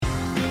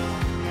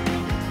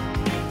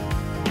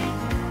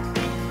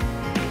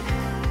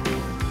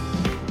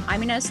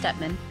I'm Inez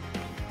Stepman.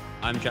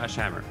 I'm Josh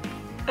Hammer.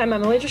 I'm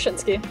Emily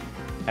Jashinsky.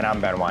 And I'm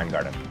Ben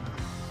Weingarten.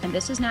 And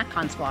this is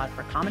NatCon Squad,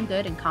 where common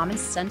good and common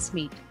sense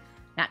meet.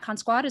 NatCon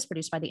Squad is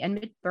produced by the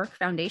Edmund Burke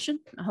Foundation,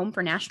 a home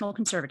for national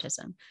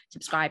conservatism.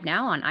 Subscribe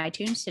now on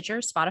iTunes,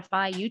 Stitcher,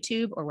 Spotify,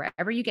 YouTube, or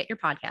wherever you get your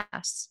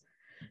podcasts.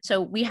 So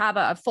we have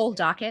a full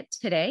docket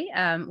today.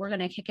 We're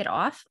going to kick it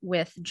off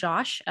with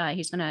Josh.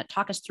 He's going to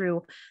talk us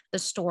through the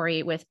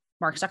story with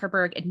Mark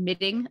Zuckerberg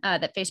admitting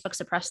that Facebook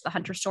suppressed the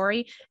Hunter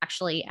story,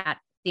 actually at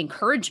the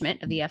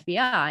encouragement of the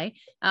FBI.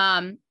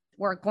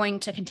 We're going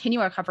to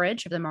continue our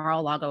coverage of the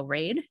Mar-a-Lago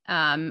raid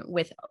Ben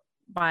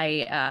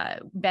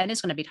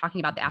is going to be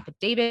talking about the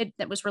affidavit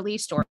that was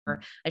released, or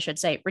I should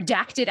say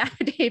redacted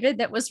affidavit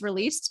that was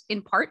released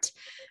in part.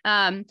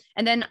 And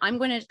then I'm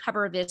going to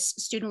cover this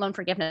student loan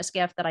forgiveness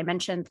gift that I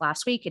mentioned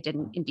last week. It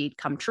didn't indeed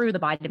come true. The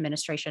Biden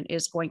administration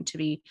is going to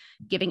be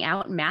giving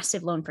out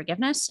massive loan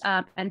forgiveness.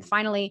 And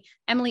finally,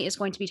 Emily is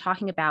going to be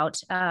talking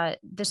about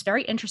this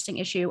very interesting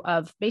issue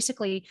of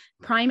basically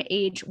prime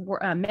age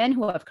men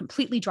who have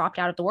completely dropped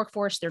out of the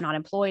workforce. They're not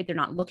employed. They're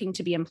not looking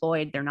to be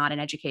employed. They're not in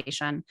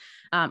education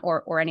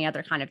or any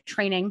other kind of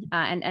training,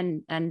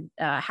 and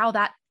how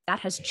that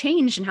has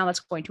changed and how that's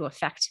going to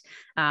affect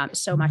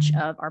so much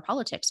of our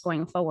politics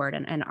going forward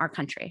and our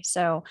country.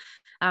 So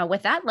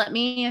with that, let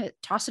me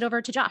toss it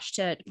over to Josh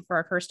for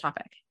our first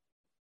topic.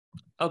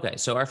 Okay,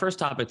 so our first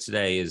topic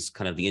today is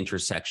kind of the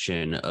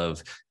intersection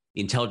of the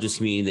intelligence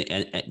community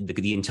and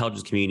the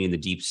intelligence community and the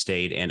deep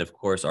state, and of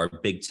course our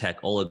big tech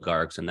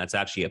oligarchs. And that's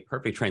actually a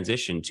perfect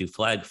transition to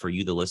flag for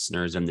you, the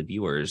listeners and the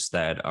viewers,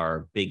 that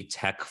our big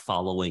tech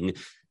following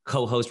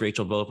co-host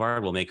Rachel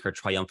Bovard will make her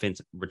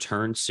triumphant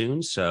return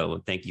soon.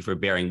 So thank you for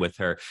bearing with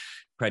her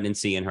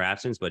pregnancy and her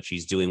absence, but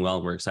she's doing well.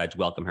 And we're excited to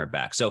welcome her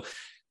back. So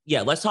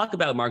yeah, let's talk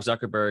about Mark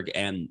Zuckerberg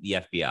and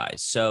the FBI.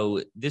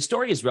 So this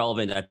story is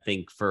relevant, I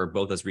think, for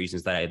both those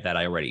reasons that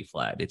I already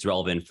flagged. It's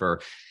relevant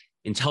for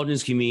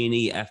intelligence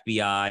community,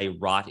 FBI,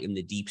 rot in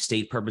the deep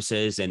state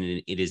purposes, and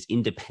it is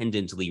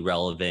independently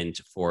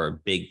relevant for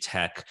big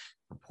tech,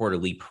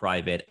 purportedly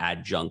private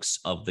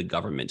adjuncts of the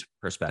government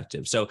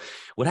perspective. So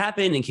what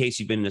happened, in case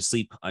you've been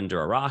asleep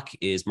under a rock,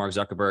 is Mark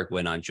Zuckerberg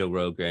went on Joe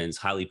Rogan's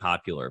highly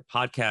popular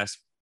podcast,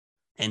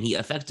 and he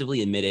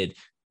effectively admitted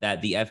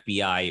that the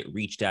FBI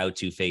reached out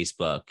to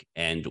Facebook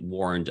and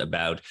warned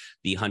about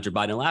the Hunter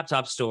Biden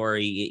laptop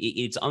story.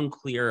 It's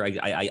unclear,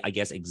 I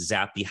guess,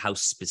 exactly how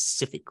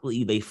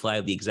specifically they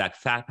flagged the exact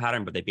fact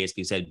pattern, but they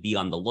basically said, be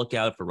on the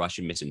lookout for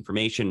Russian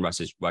misinformation,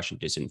 Russian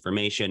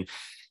disinformation.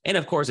 And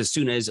of course, as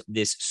soon as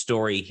this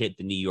story hit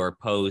the New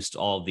York Post,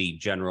 all the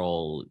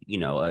general,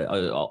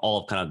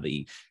 all of kind of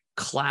the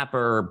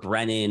Clapper,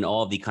 Brennan,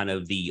 all the kind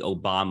of the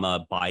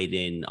Obama,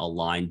 Biden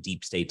aligned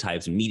deep state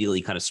types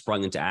immediately kind of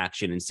sprung into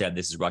action and said,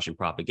 this is Russian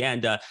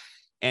propaganda.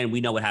 And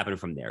we know what happened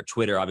from there.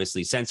 Twitter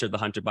obviously censored the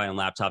Hunter Biden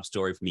laptop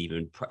story from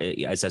even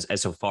as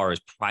so far as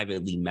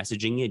privately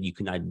messaging it. You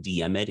cannot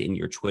DM it in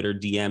your Twitter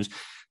DMs.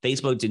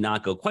 Facebook did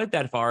not go quite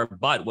that far,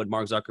 but what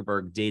Mark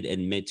Zuckerberg did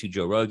admit to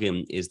Joe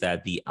Rogan is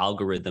that the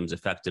algorithms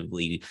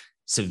effectively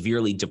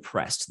severely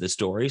depressed the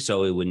story,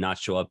 so it would not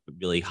show up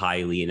really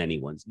highly in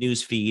anyone's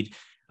news feed,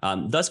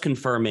 thus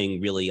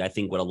confirming really, I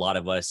think, what a lot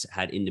of us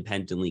had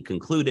independently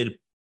concluded.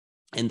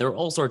 And there are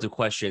all sorts of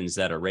questions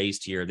that are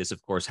raised here. This,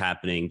 of course,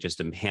 happening just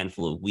a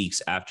handful of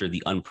weeks after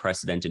the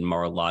unprecedented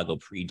Mar-a-Lago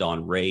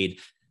pre-dawn raid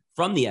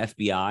from the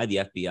FBI. The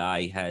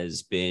FBI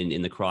has been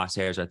in the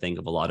crosshairs, I think,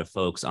 of a lot of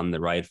folks on the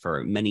right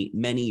for many,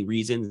 many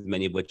reasons,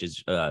 many of which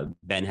is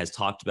Ben has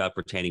talked about,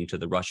 pertaining to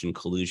the Russian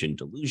collusion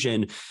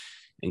delusion,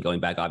 and going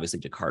back, obviously,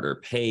 to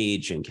Carter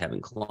Page and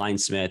Kevin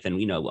Kleinsmith.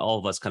 And, all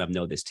of us kind of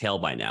know this tale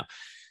by now.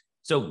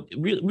 So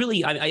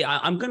really,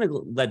 I'm going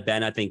to let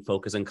Ben, I think,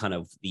 focus on kind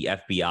of the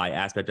FBI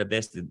aspect of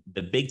this.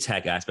 The big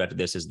tech aspect of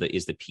this is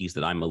the piece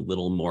that I'm a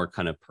little more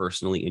kind of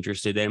personally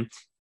interested in.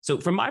 So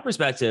from my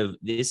perspective,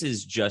 this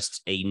is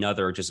just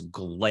another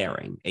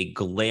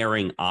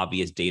glaring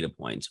obvious data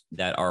point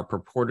that our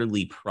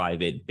purportedly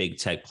private big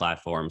tech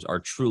platforms are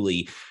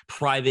truly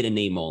private in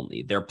name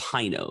only. They're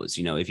Pinos,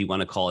 if you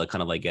want to call it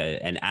kind of like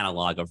an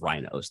analog of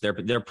Rhinos.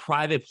 They're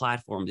private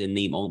platforms in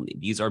name only.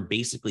 These are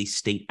basically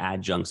state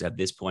adjuncts at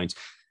this point.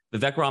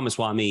 Vivek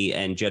Ramaswamy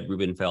and Jed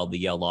Rubenfeld, the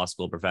Yale Law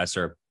School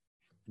professor,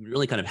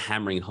 really kind of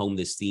hammering home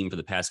this theme for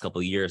the past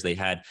couple of years. They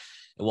had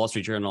a Wall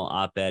Street Journal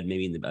op-ed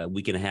maybe in a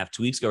week and a half,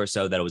 2 weeks ago or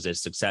so, that it was a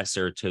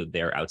successor to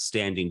their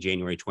outstanding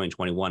January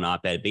 2021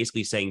 op-ed,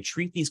 basically saying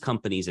treat these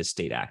companies as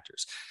state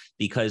actors,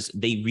 because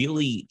they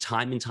really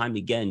time and time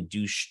again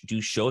do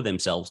show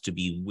themselves to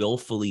be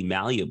willfully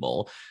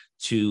malleable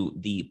to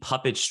the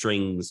puppet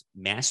strings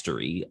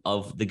mastery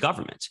of the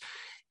government.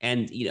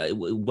 And,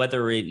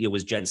 whether it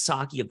was Jen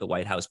Psaki at the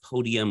White House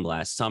podium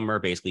last summer,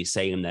 basically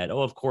saying that,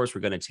 of course,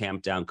 we're going to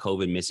tamp down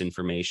COVID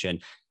misinformation.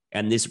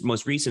 And this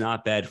most recent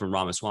op-ed from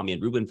Ramaswamy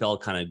and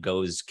Rubenfeld kind of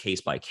goes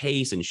case by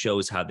case and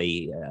shows how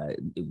they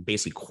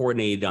basically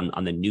coordinated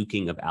on the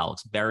nuking of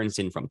Alex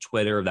Berenson from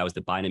Twitter. That was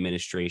the Biden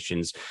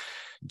administration's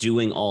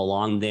doing all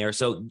along there.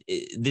 So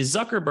the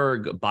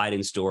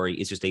Zuckerberg-Biden story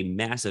is just a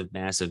massive,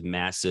 massive,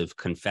 massive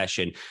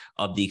confession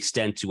of the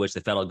extent to which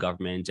the federal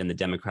government and the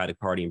Democratic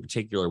Party in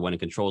particular, when it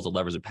controls the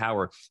levers of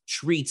power,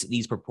 treats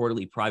these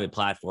purportedly private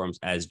platforms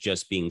as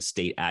just being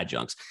state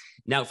adjuncts.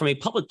 Now, from a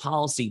public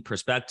policy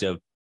perspective,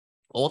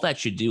 all that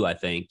should do, I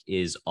think,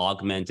 is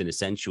augment and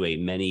accentuate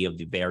many of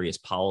the various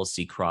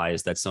policy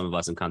cries that some of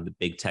us in kind of the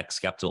big tech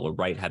skeptical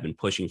right have been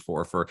pushing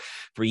for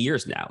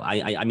years now.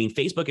 I mean,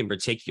 Facebook in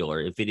particular,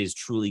 if it is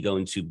truly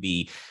going to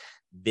be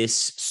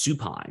this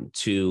supine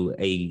to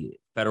a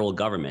federal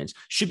government,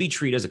 should be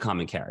treated as a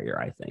common carrier.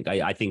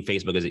 I think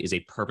Facebook is a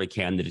perfect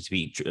candidate to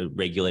be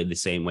regulated the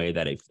same way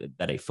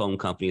that a phone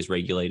company is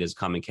regulated as a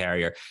common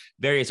carrier.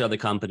 Various other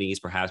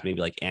companies, perhaps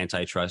maybe like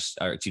antitrust,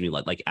 or excuse me,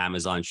 like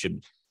Amazon,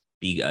 should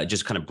be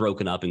just kind of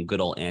broken up in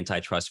good old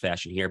antitrust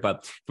fashion here.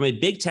 But from a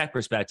big tech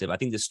perspective, I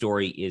think this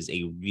story is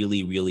a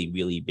really, really,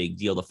 really big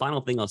deal. The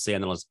final thing I'll say,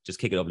 and then I'll just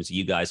kick it over to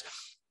you guys,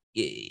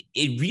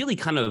 it really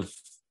kind of,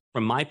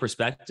 from my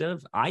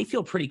perspective, I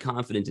feel pretty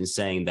confident in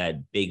saying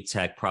that big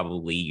tech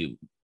probably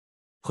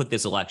put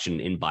this election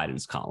in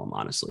Biden's column,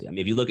 honestly. I mean,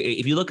 if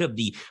you look at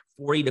the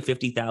 40 to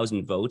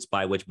 50,000 votes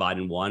by which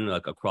Biden won,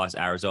 like across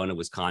Arizona,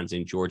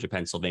 Wisconsin, Georgia,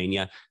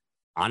 Pennsylvania,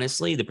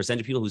 honestly, the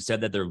percentage of people who said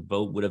that their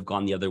vote would have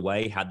gone the other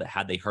way had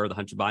they heard the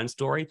Hunter Biden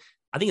story,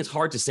 I think it's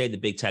hard to say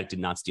that big tech did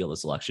not steal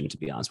this election, to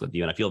be honest with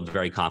you. And I feel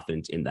very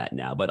confident in that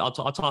now. But I'll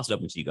toss it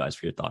open to you guys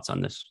for your thoughts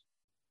on this.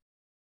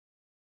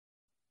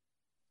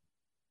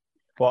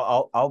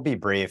 Well, I'll be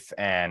brief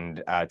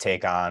and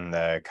take on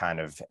the kind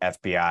of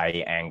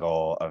FBI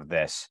angle of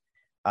this.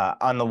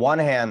 On the one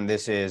hand,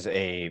 this is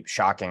a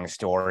shocking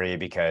story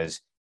because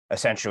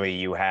essentially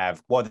you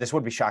have, well, this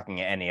would be shocking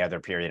in any other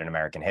period in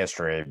American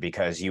history,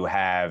 because you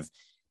have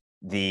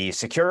the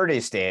security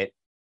state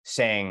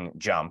saying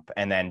jump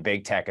and then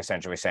big tech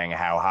essentially saying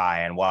how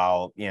high. And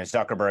while,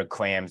 Zuckerberg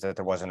claims that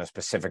there wasn't a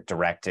specific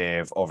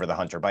directive over the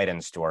Hunter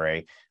Biden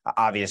story,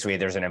 obviously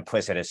there's an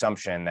implicit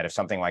assumption that if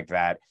something like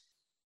that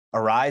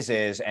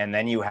arises, and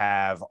then you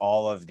have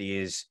all of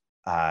these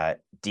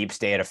deep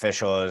state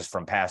officials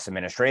from past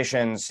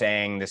administrations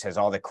saying this has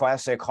all the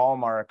classic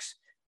hallmarks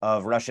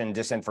of Russian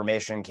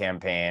disinformation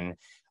campaign.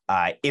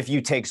 If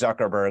you take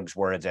Zuckerberg's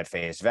words at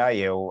face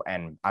value,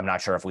 and I'm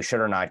not sure if we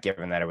should or not,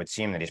 given that it would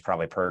seem that he's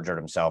probably perjured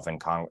himself in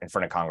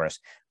front of Congress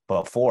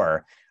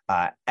before,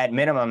 at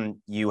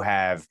minimum, you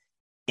have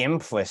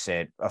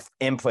implicit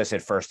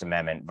First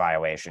Amendment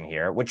violation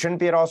here, which shouldn't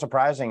be at all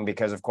surprising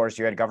because, of course,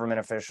 you had government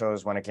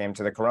officials when it came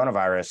to the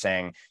coronavirus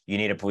saying you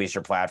need to police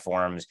your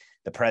platforms.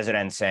 The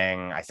president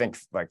saying, I think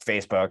like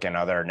Facebook and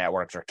other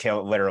networks are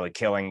literally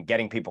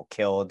getting people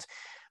killed,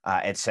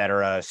 et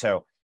cetera.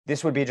 So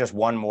this would be just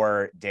one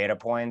more data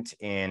point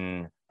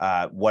in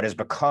what has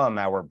become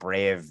our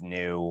brave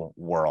new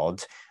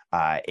world.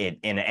 In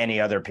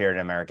any other period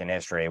in American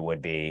history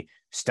would be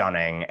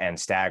stunning and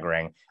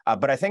staggering.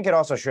 But I think it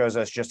also shows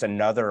us just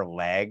another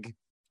leg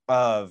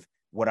of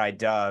what I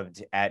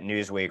dubbed at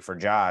Newsweek for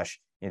Josh,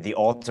 the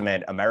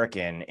ultimate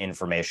American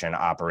information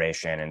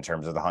operation in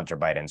terms of the Hunter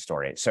Biden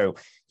story. So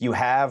you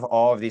have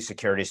all of these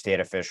security state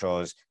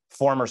officials,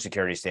 former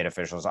security state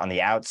officials on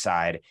the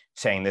outside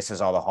saying this is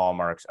all the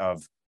hallmarks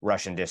of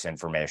Russian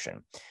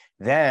disinformation.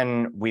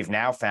 Then we've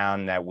now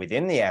found that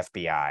within the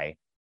FBI,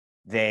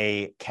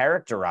 they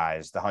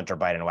characterized the Hunter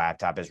Biden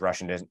laptop as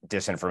Russian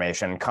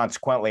disinformation.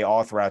 Consequently,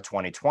 all throughout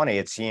 2020,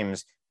 it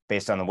seems,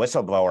 based on the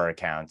whistleblower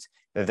accounts,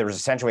 that there was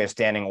essentially a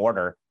standing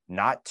order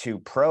not to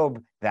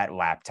probe that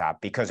laptop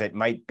because it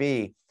might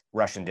be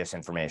Russian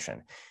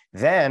disinformation.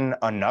 Then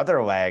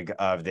another leg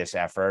of this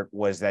effort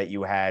was that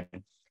you had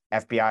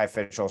FBI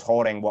officials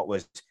holding what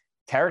was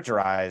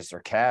characterized or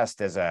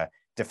cast as a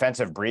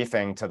defensive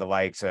briefing to the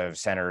likes of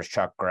Senators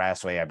Chuck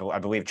Grassley, I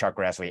believe Chuck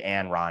Grassley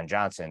and Ron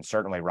Johnson,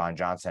 certainly Ron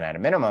Johnson at a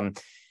minimum,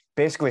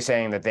 basically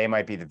saying that they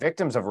might be the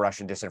victims of a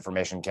Russian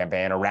disinformation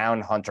campaign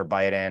around Hunter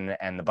Biden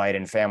and the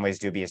Biden family's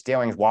dubious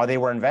dealings while they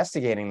were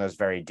investigating those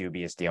very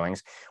dubious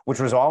dealings, which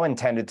was all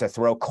intended to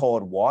throw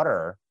cold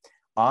water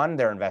on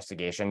their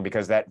investigation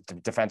because that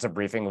defensive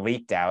briefing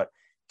leaked out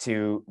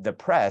to the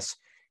press.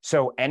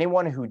 So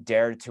anyone who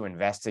dared to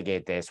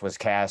investigate this was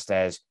cast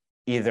as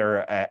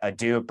either a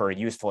dupe or a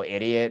useful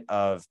idiot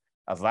of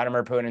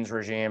Vladimir Putin's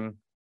regime,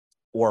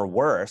 or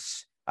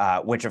worse,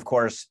 which, of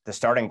course, the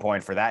starting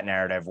point for that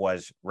narrative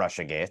was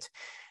Russiagate.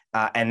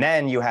 And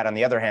then you had, on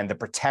the other hand, the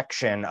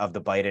protection of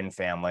the Biden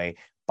family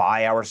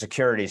by our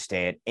security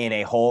state in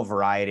a whole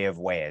variety of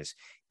ways,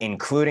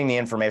 including the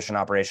information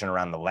operation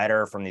around the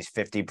letter from these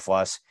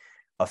 50-plus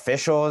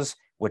officials,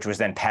 which was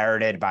then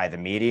parroted by the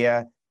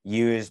media,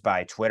 used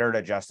by Twitter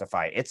to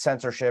justify its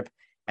censorship,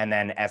 and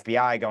then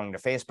FBI going to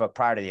Facebook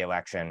prior to the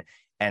election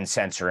and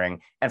censoring.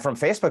 And from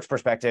Facebook's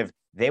perspective,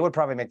 they would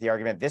probably make the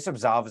argument this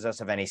absolves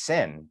us of any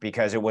sin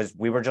because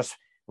we were just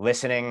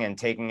listening and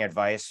taking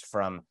advice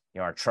from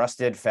our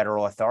trusted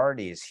federal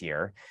authorities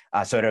here.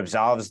 So it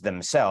absolves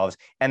themselves.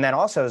 And then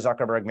also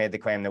Zuckerberg made the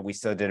claim that we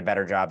still did a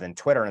better job than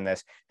Twitter in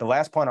this. The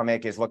last point I'll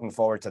make is looking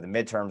forward to the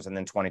midterms and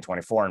then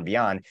 2024 and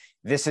beyond.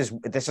 This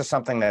is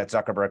something that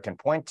Zuckerberg can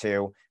point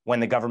to when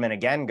the government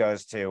again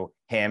goes to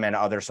him and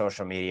other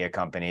social media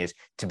companies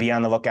to be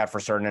on the lookout for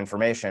certain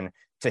information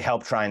to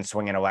help try and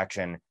swing an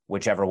election,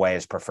 whichever way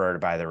is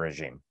preferred by the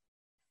regime.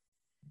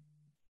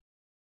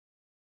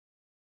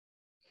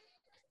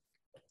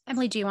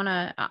 Emily, do you want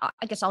to,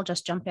 I guess I'll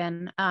just jump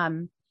in.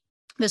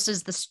 This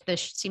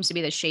seems to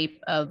be the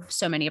shape of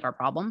so many of our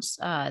problems,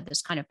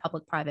 this kind of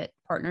public-private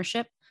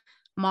partnership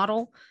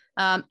model.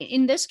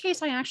 In this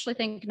case, I actually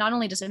think not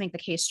only does it make the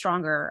case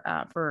stronger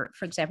for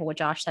example, what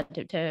Josh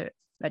said to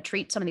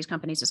treat some of these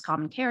companies as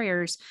common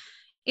carriers,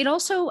 it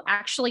also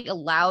actually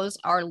allows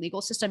our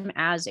legal system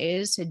as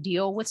is to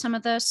deal with some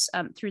of this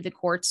through the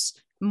courts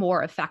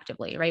more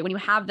effectively, right? When you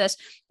have this,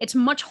 it's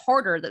much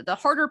harder. The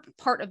harder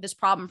part of this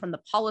problem from the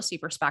policy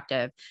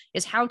perspective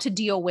is how to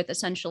deal with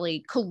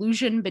essentially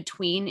collusion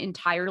between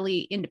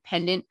entirely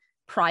independent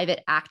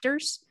private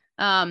actors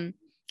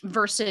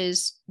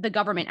versus the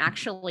government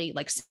actually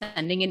like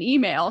sending an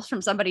email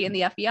from somebody in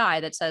the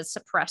FBI that says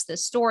suppress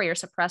this story or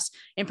suppress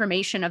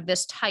information of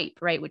this type,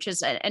 right? Which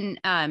is,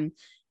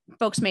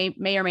 folks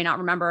may or may not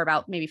remember,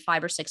 about maybe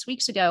 5 or 6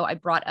 weeks ago, I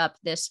brought up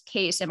this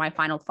case in my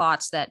final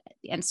thoughts that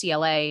the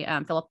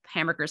NCLA, Philip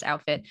Hamburger's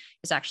outfit,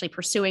 is actually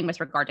pursuing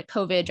with regard to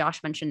COVID.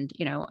 Josh mentioned,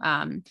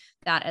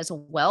 that as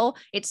well.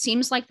 It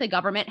seems like the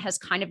government has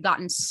kind of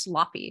gotten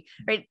sloppy,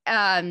 right?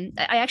 I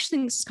actually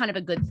think this is kind of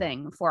a good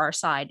thing for our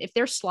side. If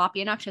they're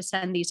sloppy enough to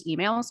send these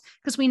emails,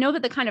 because we know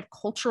that the kind of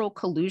cultural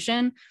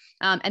collusion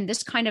and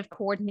this kind of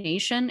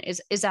coordination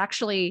is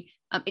actually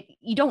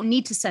you don't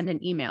need to send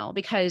an email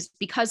because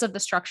of the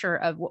structure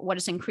of what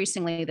is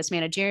increasingly this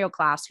managerial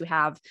class who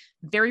have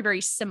very, very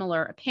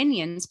similar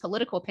opinions,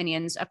 political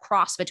opinions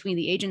across between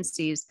the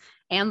agencies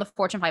and the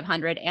Fortune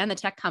 500 and the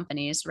tech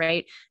companies,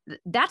 right?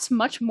 That's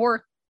much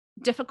more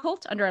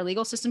difficult under our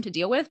legal system to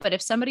deal with. But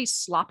if somebody's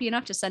sloppy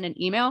enough to send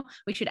an email,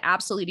 we should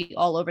absolutely be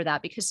all over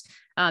that because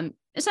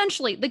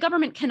essentially the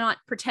government cannot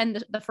pretend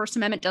that the First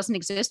Amendment doesn't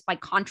exist by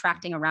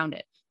contracting around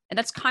it. And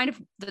that's kind of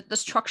the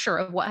structure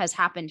of what has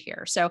happened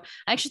here. So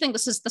I actually think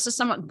this is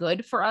somewhat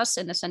good for us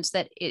in the sense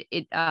that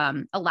it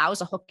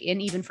allows a hook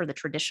in even for the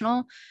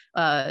traditional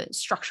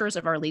structures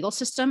of our legal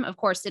system. Of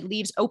course, it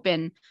leaves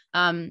open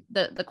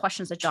the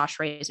questions that Josh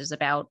raises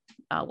about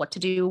what to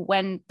do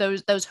when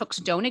those hooks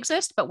don't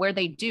exist, but where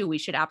they do, we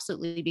should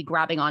absolutely be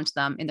grabbing onto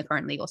them in the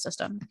current legal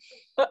system.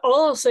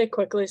 All I'll say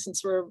quickly,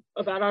 since we're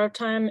about out of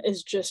time,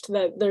 is just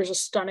that there's a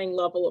stunning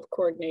level of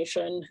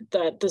coordination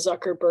that the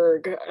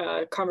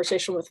Zuckerberg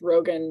conversation with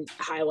Rogan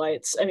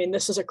highlights. I mean,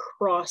 this is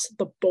across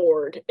the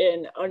board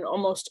in an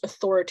almost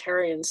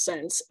authoritarian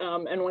sense.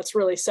 And what's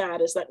really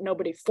sad is that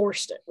nobody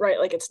forced it, right?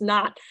 Like it's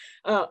not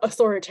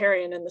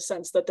authoritarian in the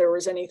sense that there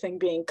was anything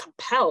being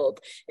compelled.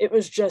 It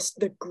was just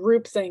the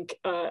groupthink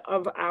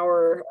of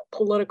our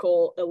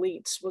political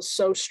elites was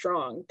so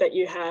strong that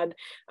you had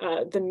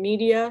the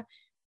media,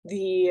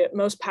 the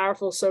most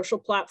powerful social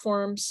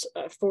platforms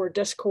for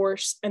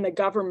discourse, and the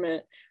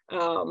government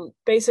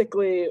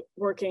basically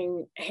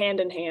working hand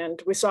in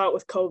hand. We saw it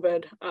with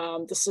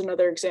COVID. This is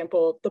another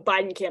example. The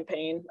Biden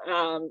campaign.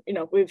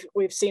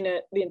 We've seen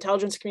it. The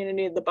intelligence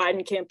community, the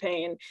Biden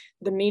campaign,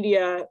 the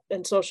media,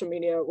 and social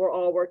media were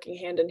all working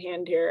hand in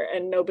hand here,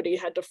 and nobody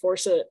had to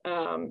force it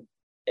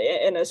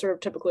in a sort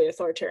of typically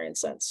authoritarian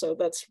sense. So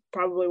that's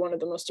probably one of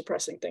the most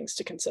depressing things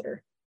to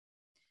consider.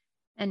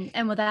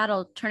 And with that,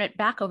 I'll turn it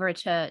back over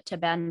to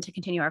Ben to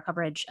continue our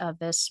coverage of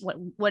this,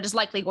 what is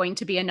likely going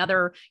to be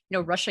another,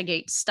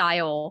 Russiagate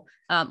style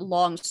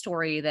long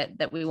story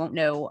that we won't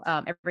know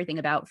everything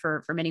about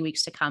for many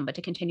weeks to come, but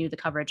to continue the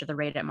coverage of the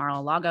raid at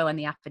Mar-a-Lago and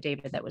the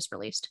affidavit that was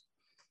released.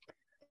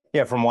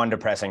 Yeah, from one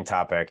depressing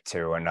topic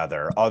to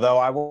another. Although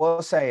I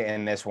will say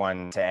in this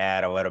one, to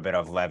add a little bit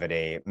of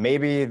levity,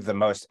 maybe the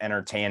most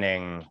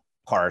entertaining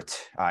part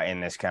in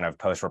this kind of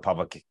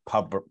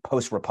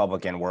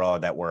post-Republican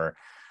world that we're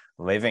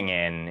living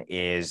in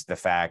is the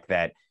fact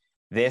that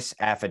this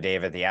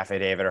affidavit, the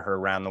affidavit heard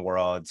around the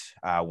world,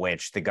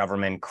 which the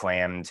government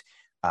claimed,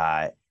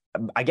 I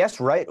guess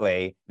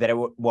rightly, that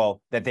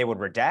that they would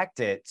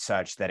redact it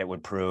such that it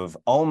would prove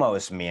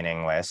almost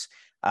meaningless.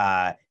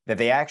 That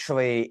they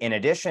actually, in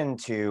addition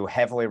to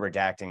heavily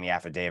redacting the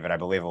affidavit, I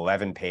believe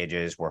 11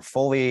 pages were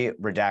fully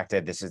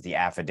redacted. This is the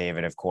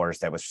affidavit, of course,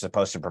 that was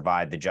supposed to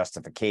provide the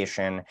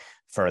justification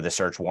for the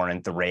search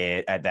warrant, the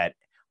raid that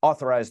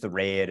authorized the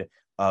raid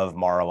of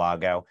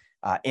Mar-a-Lago.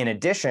 In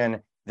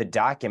addition, the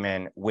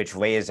document which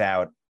lays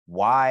out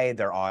why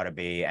there ought to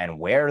be and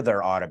where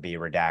there ought to be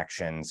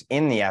redactions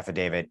in the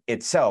affidavit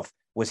itself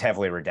was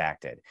heavily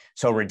redacted.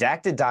 So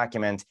redacted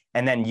document,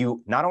 and then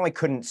you not only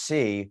couldn't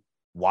see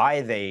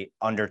why they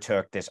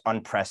undertook this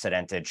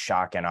unprecedented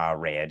shock and awe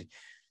raid,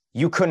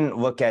 you couldn't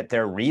look at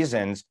their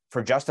reasons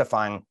for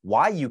justifying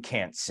why you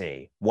can't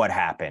see what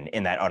happened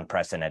in that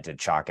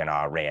unprecedented shock and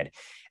awe raid.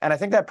 And I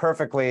think that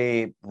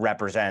perfectly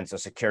represents a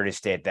security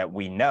state that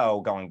we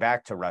know, going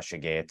back to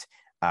Russiagate,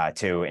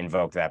 to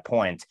invoke that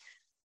point.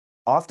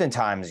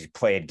 Oftentimes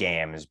played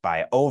games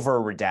by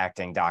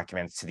over-redacting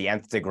documents to the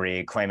nth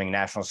degree, claiming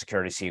national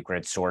security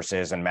secrets,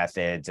 sources and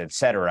methods, et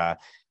cetera,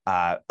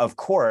 of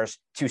course,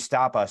 to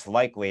stop us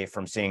likely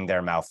from seeing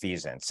their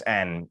malfeasance.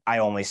 And I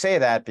only say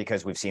that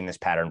because we've seen this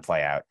pattern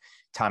play out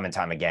time and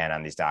time again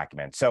on these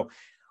documents. So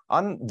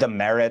on the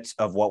merits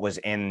of what was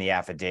in the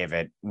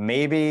affidavit,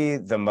 maybe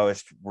the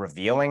most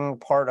revealing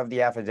part of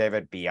the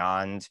affidavit,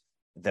 beyond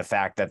the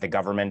fact that the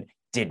government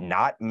did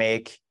not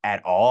make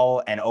at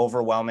all an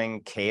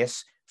overwhelming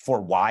case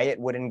for why it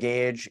would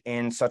engage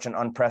in such an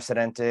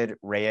unprecedented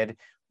raid,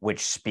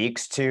 which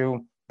speaks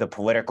to the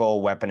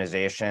political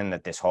weaponization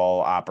that this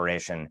whole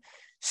operation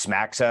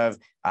smacks of.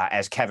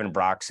 As Kevin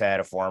Brock said,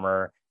 a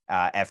former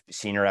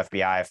senior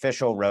FBI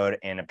official, wrote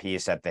in a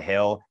piece at The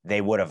Hill,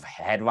 they would have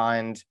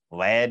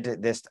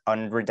led this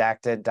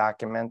unredacted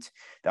document,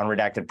 the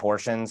unredacted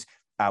portions,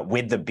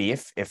 with the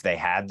beef, if they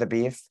had the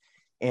beef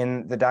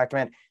in the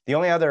document. The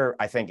only other,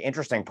 I think,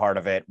 interesting part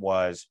of it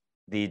was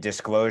the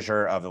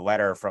disclosure of the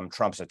letter from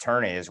Trump's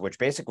attorneys, which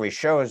basically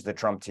shows the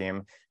Trump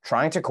team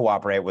trying to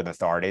cooperate with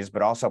authorities,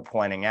 but also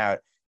pointing out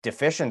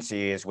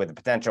deficiencies with a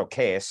potential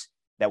case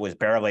that was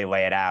barely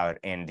laid out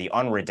in the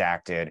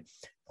unredacted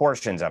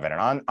portions of it.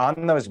 And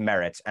on those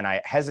merits, and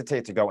I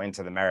hesitate to go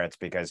into the merits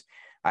because,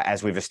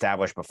 as we've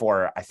established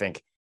before, I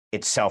think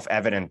it's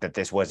self-evident that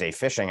this was a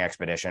fishing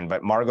expedition,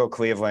 but Margot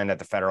Cleveland at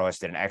The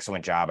Federalist did an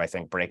excellent job, I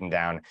think, breaking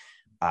down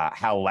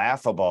how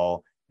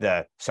laughable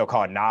the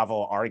so-called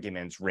novel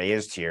arguments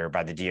raised here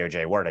by the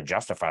DOJ were to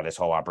justify this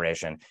whole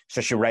operation.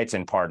 So she writes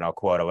in part, and I'll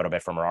quote a little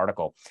bit from her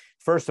article.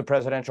 First, the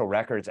Presidential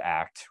Records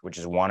Act, which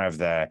is one of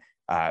the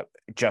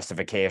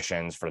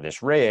justifications for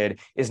this raid,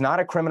 is not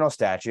a criminal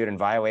statute, and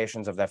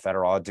violations of that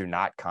federal law do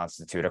not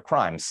constitute a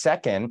crime.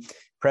 Second,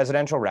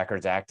 Presidential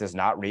Records Act does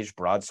not reach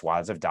broad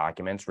swaths of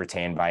documents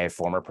retained by a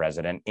former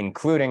president,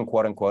 including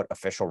quote unquote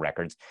official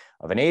records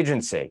of an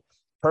agency,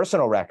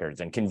 personal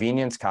records, and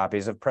convenience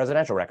copies of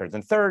presidential records.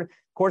 And third,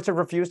 courts have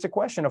refused to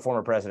question a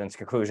former president's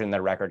conclusion that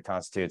a record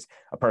constitutes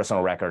a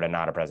personal record and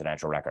not a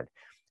presidential record.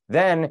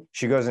 Then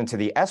she goes into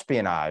the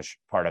espionage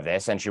part of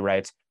this, and she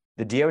writes,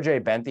 the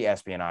DOJ bent the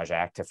Espionage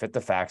Act to fit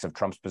the facts of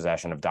Trump's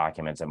possession of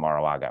documents at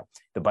Mar-a-Lago.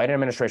 The Biden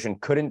administration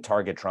couldn't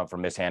target Trump for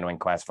mishandling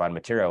classified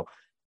material,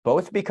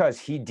 both because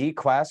he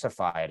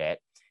declassified it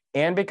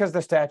and because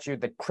the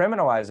statute that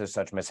criminalizes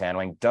such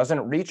mishandling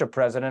doesn't reach a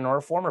president or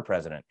a former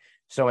president.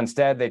 So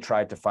instead, they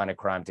tried to find a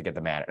crime to get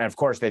the man. And of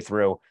course, they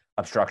threw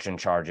obstruction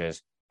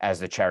charges as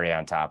the cherry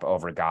on top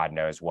over God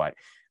knows what.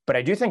 But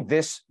I do think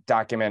this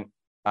document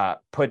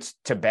puts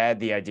to bed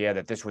the idea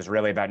that this was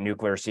really about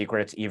nuclear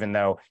secrets, even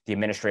though the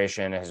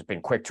administration has been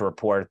quick to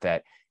report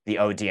that the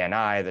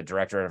ODNI, the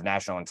Director of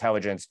National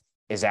Intelligence,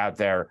 is out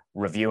there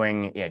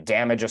reviewing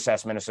damage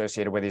assessment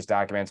associated with these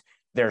documents.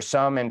 There are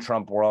some in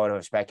Trump world who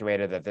have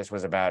speculated that this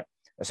was about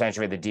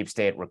essentially the deep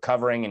state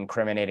recovering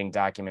incriminating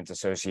documents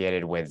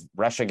associated with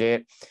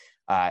Russiagate.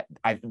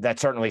 That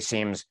certainly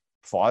seems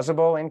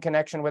plausible in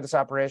connection with this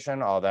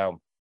operation, although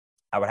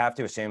I would have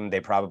to assume they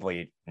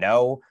probably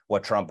know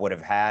what Trump would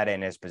have had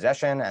in his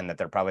possession and that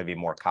there'd probably be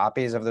more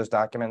copies of those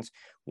documents,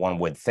 one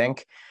would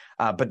think.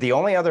 But the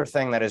only other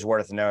thing that is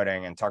worth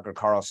noting, and Tucker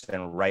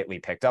Carlson rightly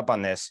picked up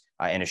on this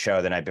in a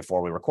show the night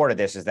before we recorded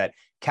this, is that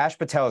Kash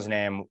Patel's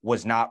name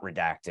was not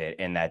redacted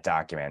in that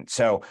document.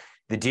 So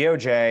the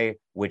DOJ,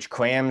 which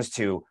claims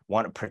to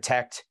want to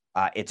protect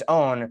its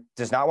own,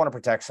 does not want to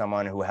protect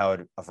someone who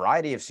held a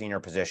variety of senior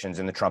positions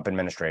in the Trump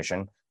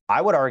administration. I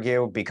would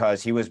argue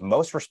because he was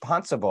most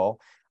responsible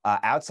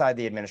outside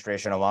the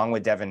administration, along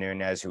with Devin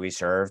Nunes, who he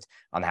served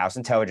on the House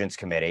Intelligence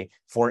Committee,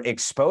 for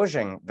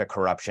exposing the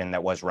corruption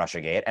that was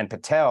Russiagate. And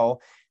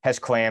Patel has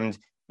claimed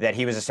that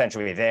he was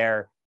essentially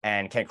there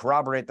and can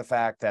corroborate the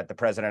fact that the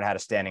president had a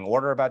standing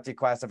order about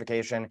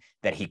declassification,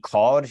 that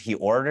he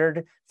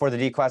ordered for the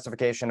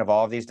declassification of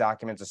all of these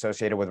documents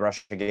associated with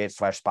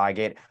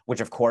Russiagate/Spygate, which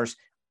of course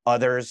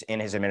others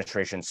in his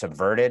administration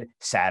subverted,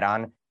 sat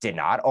on, did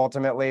not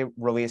ultimately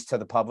release to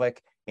the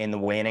public in the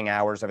waning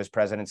hours of his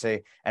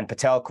presidency. And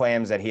Patel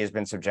claims that he has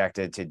been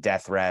subjected to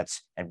death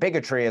threats and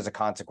bigotry as a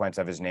consequence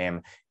of his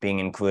name being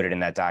included in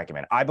that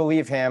document. I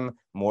believe him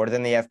more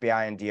than the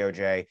FBI and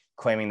DOJ,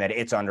 claiming that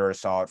it's under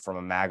assault from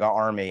a MAGA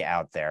army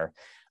out there.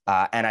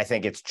 And I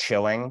think it's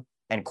chilling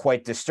and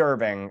quite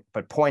disturbing,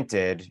 but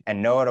pointed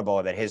and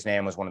notable that his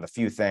name was one of the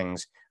few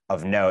things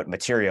of note,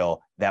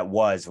 material that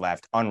was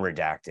left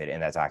unredacted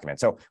in that document.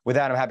 So with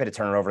that, I'm happy to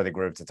turn it over to the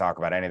group to talk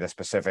about any of the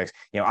specifics,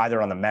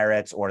 either on the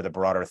merits or the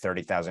broader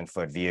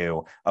 30,000-foot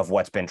view of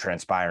what's been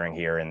transpiring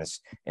here in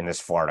this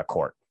Florida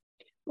court.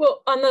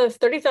 Well, on the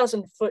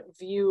 30,000 foot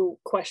view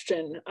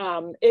question,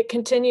 it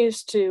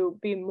continues to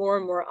be more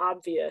and more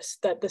obvious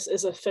that this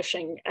is a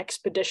fishing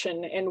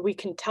expedition. And we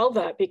can tell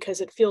that because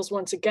it feels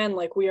once again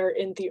like we are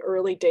in the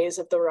early days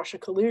of the Russia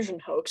collusion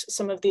hoax.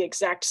 Some of the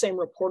exact same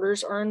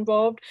reporters are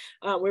involved.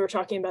 We were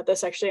talking about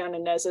this actually on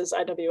Inez's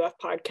IWF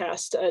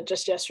podcast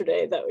just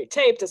yesterday that we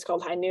taped. It's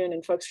called High Noon,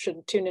 and folks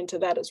should tune into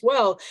that as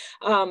well.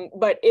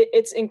 But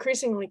it's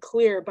increasingly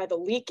clear by the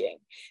leaking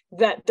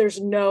that there's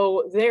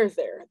no there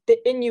there. The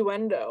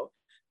innuendo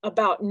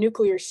about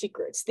nuclear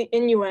secrets, the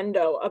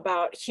innuendo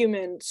about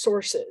human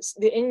sources,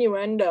 the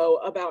innuendo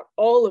about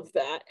all of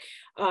that,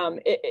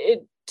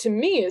 it to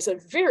me is a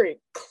very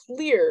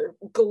clear,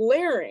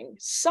 glaring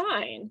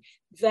sign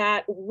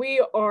that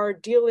we are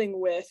dealing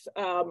with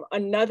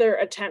another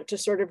attempt to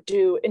sort of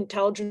do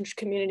intelligence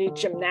community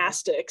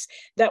gymnastics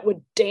that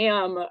would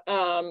damn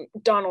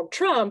Donald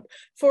Trump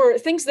for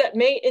things that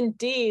may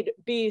indeed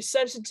be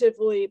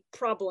substantively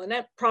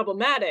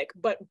problematic,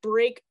 but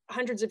break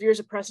hundreds of years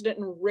of precedent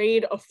and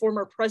raid a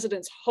former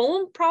president's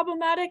home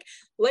problematic?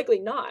 Likely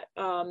not.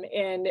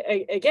 And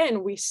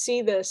again, we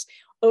see this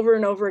over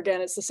and over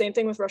again. It's the same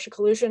thing with Russia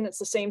collusion. It's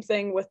the same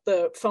thing with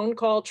the phone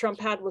call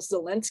Trump had with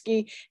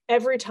Zelensky.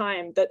 Every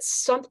time that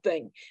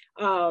something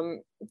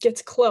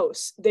gets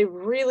close, they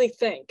really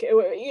think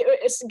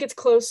it gets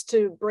close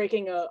to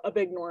breaking a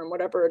big norm,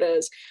 whatever it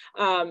is.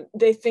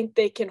 They think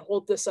they can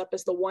hold this up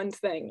as the one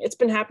thing. It's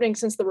been happening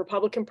since the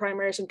Republican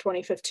primaries in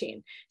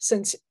 2015,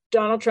 since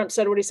Donald Trump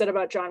said what he said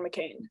about John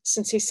McCain,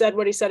 since he said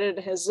what he said in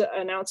his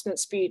announcement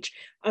speech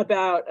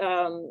about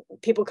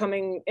people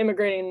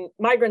immigrating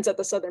migrants at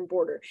the southern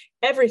border.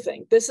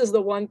 Everything. This is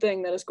the one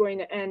thing that is going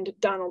to end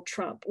Donald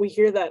Trump. We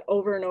hear that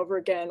over and over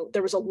again.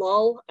 There was a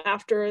lull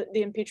after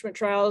the impeachment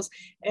trials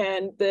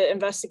and the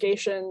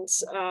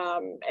investigations,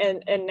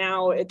 and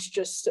now it's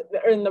just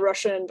in the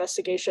Russia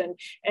investigation,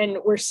 and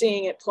we're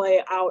seeing it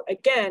play out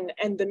again,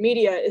 and the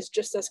media is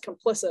just as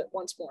complicit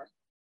once more.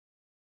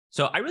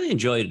 So I really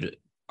enjoyed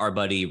our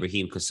buddy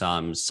Raheem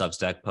Kassam's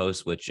Substack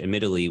post, which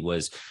admittedly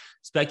was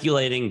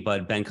speculating,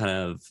 but Ben kind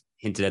of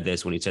hinted at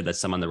this when he said that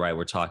some on the right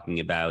were talking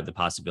about the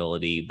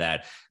possibility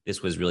that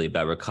this was really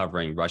about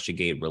recovering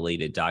Russiagate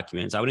related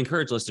documents. I would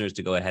encourage listeners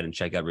to go ahead and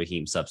check out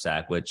Raheem's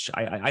Substack, which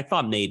I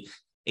thought made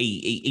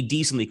a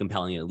decently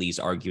compelling, at least,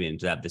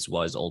 argument that this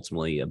was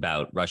ultimately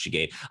about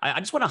Russiagate. I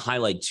just want to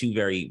highlight two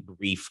very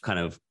brief kind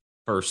of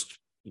first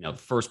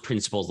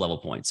principles level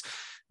points.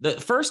 The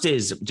first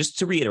is, just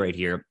to reiterate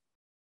here,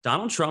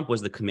 Donald Trump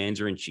was the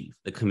commander-in-chief.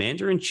 The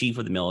commander-in-chief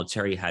of the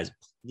military has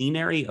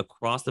plenary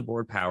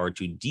across-the-board power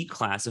to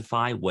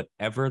declassify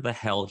whatever the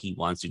hell he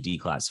wants to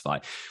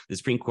declassify. The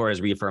Supreme Court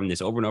has reaffirmed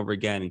this over and over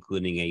again,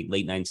 including a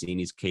late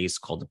 1980s case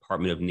called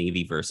Department of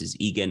Navy versus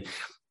Egan.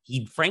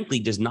 He frankly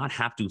does not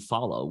have to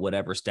follow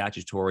whatever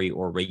statutory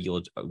or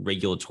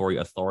regulatory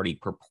authority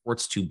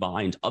purports to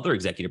bind other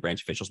executive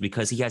branch officials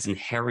because he has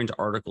inherent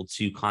Article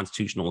 2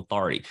 constitutional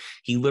authority.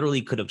 He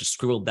literally could have just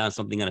scribbled down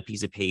something on a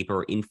piece of paper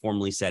or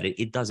informally said it.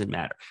 It doesn't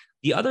matter.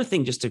 The other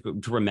thing just to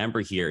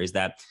remember here is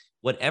that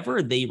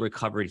whatever they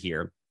recovered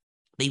here,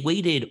 they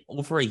waited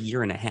over a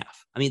year and a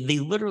half. I mean, they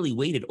literally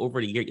waited over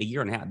a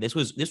year and a half. This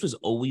was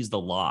always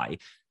the lie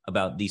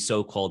about the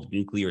so-called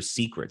nuclear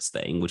secrets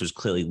thing, which was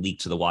clearly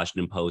leaked to the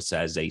Washington Post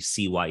as a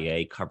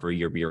CYA cover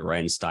your rear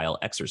end style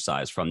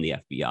exercise from the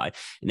FBI. It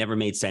never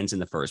made sense in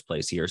the first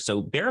place here. So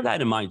bear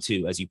that in mind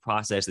too, as you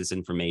process this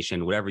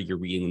information, whatever you're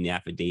reading in the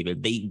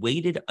affidavit, they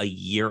waited a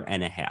year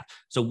and a half.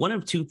 So one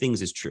of two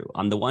things is true.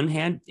 On the one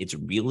hand, it's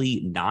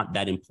really not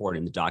that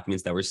important, the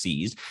documents that were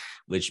seized,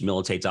 which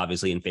militates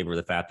obviously in favor of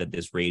the fact that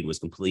this raid was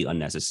completely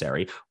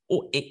unnecessary.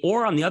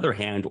 Or on the other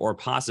hand, or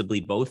possibly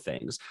both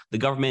things, the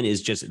government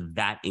is just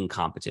that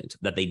incompetent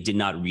that they did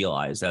not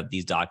realize that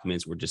these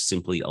documents were just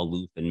simply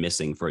aloof and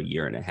missing for a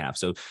year and a half.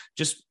 So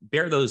just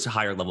bear those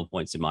higher level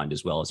points in mind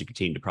as well as you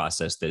continue to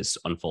process this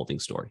unfolding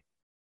story.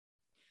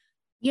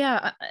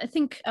 Yeah, I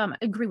think I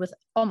agree with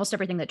almost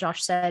everything that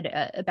Josh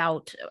said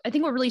about, I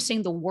think we're really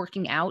seeing the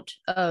working out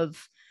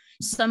of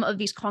some of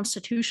these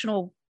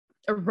constitutional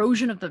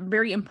erosion of the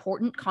very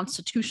important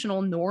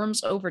constitutional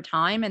norms over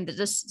time. And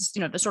this,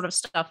 the sort of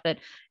stuff that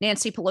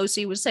Nancy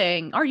Pelosi was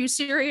saying, are you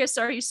serious?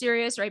 Are you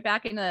serious? Right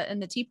back in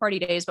the Tea Party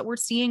days. But we're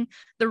seeing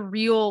the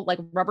real, like,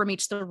 rubber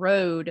meets the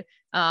road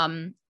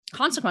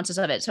consequences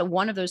of it. So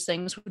one of those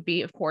things would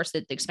be, of course,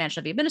 the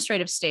expansion of the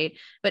administrative state,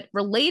 but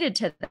related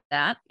to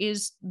that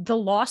is the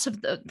loss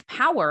of the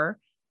power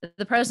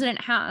the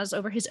president has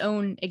over his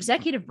own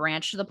executive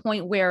branch, to the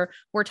point where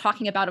we're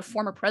talking about a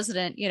former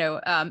president,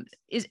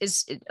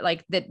 is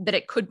like that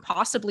it could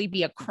possibly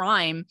be a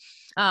crime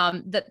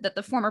that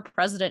the former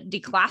president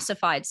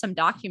declassified some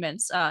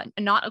documents,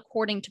 not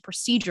according to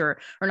procedure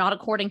or not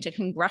according to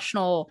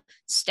congressional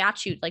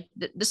statute. Like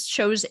this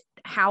shows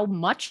how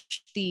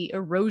much the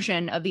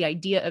erosion of the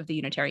idea of the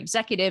unitary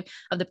executive,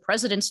 of the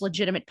president's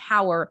legitimate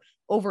power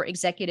over the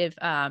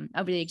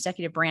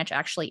executive branch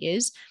actually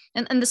is.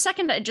 And the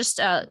second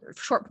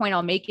short point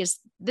I'll make is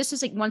this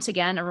is once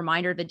again a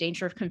reminder of the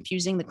danger of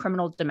confusing the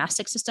criminal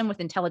domestic system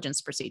with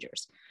intelligence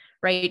procedures,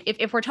 right?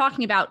 If we're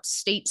talking about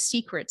state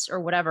secrets or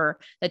whatever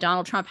that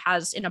Donald Trump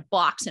has in a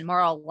box in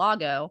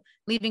Mar-a-Lago,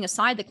 leaving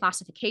aside the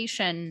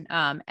classification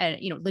and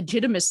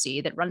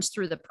legitimacy that runs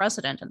through the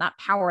president and that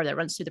power that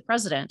runs through the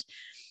president,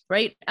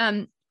 right?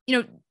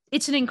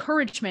 It's an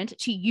encouragement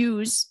to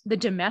use the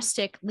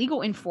domestic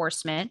legal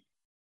enforcement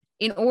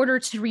in order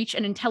to reach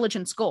an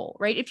intelligence goal,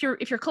 right? If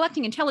you're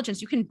collecting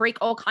intelligence, you can break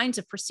all kinds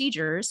of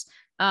procedures,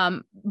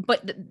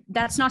 but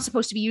that's not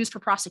supposed to be used for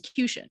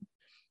prosecution,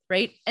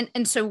 right?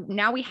 And so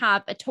now we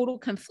have a total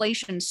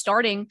conflation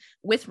starting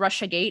with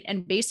Russiagate,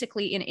 and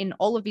basically in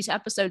all of these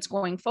episodes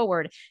going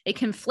forward, a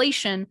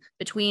conflation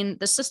between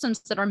the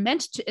systems that are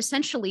meant to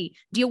essentially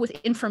deal with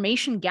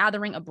information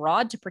gathering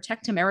abroad to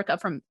protect America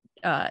from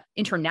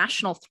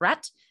international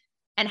threat,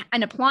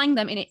 and applying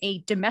them in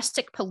a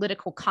domestic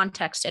political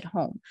context at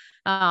home.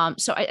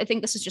 So I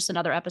think this is just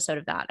another episode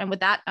of that. And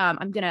with that,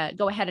 I'm going to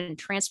go ahead and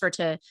transfer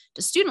to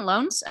student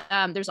loans.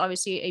 There's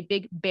obviously a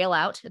big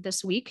bailout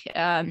this week.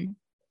 The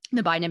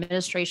Biden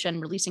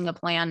administration releasing a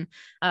plan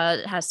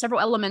has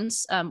several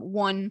elements.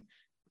 One,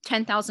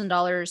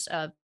 $10,000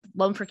 of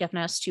loan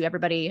forgiveness to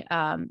everybody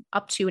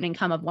up to an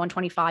income of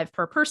 $125,000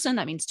 per person.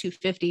 That means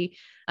 $250,000,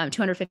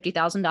 $250,000,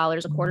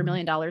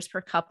 $250,000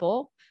 per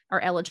couple are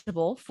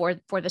eligible for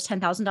this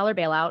 $10,000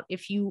 bailout.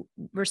 If you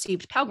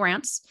received Pell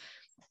Grants,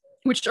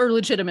 which are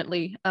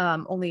legitimately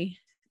only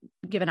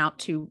given out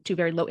to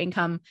very low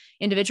income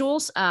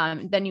individuals,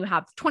 then you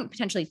have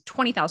potentially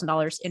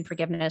 $20,000 in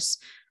forgiveness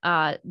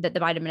that the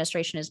Biden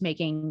administration is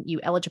making you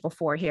eligible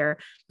for here.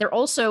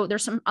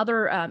 There's some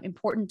other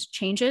important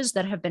changes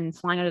that have been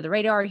flying under the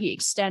radar. He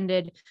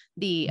extended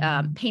the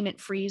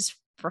payment freeze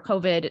for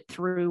COVID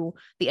through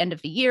the end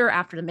of the year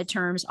after the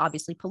midterms,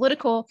 obviously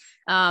political.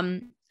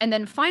 And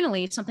then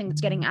finally, something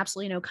that's getting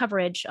absolutely no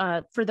coverage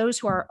for those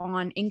who are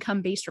on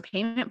income-based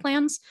repayment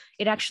plans,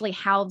 it actually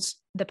halves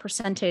the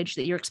percentage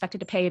that you're expected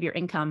to pay of your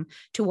income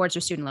towards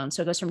your student loan.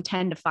 So it goes from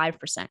 10 to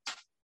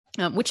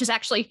 5%, which is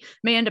actually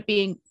may end up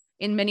being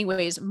in many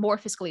ways more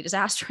fiscally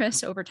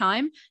disastrous over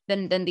time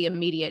than the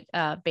immediate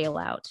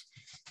bailout.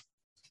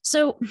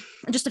 So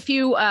just a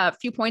few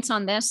points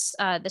on this.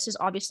 This is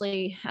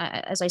obviously,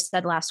 as I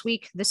said last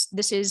week,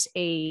 this is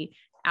a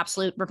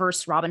absolute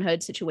reverse Robin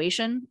Hood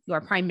situation. You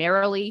are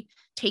primarily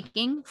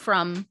taking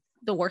from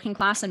the working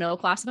class and middle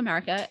class of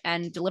America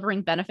and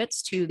delivering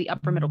benefits to the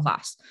upper middle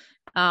class.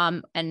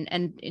 And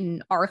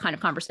in our kind of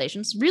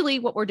conversations, really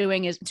what we're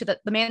doing is to the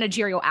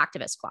managerial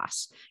activist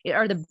class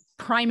are the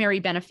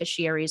primary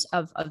beneficiaries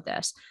of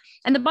this.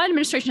 And the Biden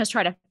administration has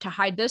tried to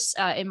hide this,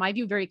 in my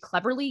view, very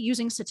cleverly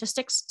using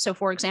statistics. So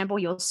for example,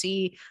 you'll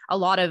see a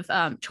lot of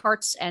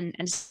charts and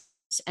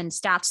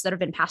stats that have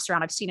been passed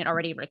around. I've seen it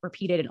already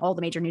repeated in all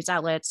the major news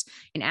outlets,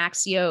 in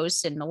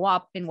Axios, in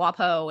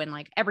WAPO, and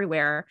like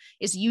everywhere,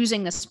 is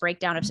using this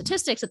breakdown of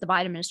statistics that the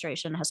Biden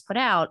administration has put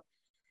out,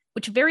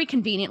 which very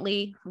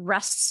conveniently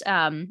breaks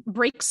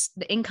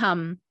the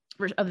income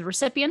of the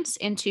recipients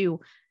into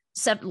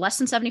less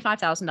than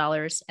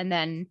 $75,000, and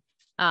then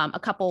a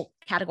couple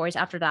categories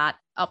after that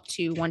up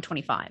to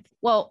 $125,000.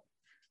 Well,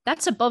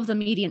 that's above the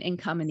median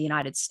income in the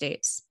United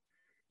States.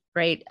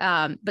 Right.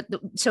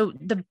 So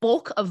the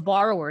bulk of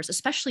borrowers,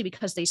 especially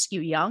because they skew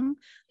young,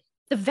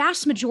 the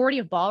vast majority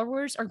of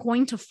borrowers are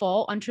going to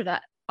fall under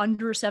that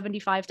under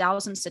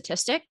 75,000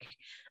 statistic.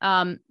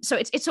 So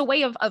it's a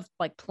way of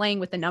like playing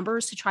with the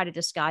numbers to try to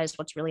disguise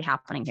what's really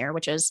happening here,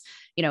 which is,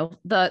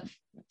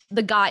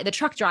 the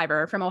truck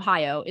driver from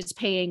Ohio is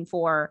paying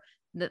for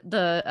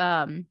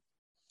the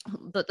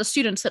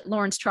students that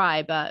Lawrence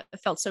Tribe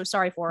felt so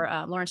sorry for.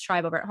 Lawrence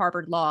Tribe over at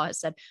Harvard Law has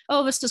said,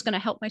 "Oh, this is going to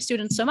help my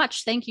students so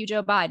much. Thank you,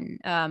 Joe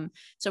Biden."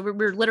 So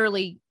we're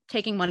literally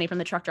taking money from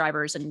the truck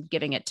drivers and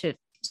giving it to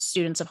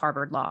students of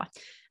Harvard Law.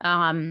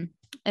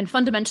 And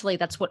fundamentally,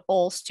 that's what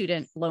all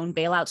student loan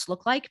bailouts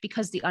look like,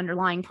 because the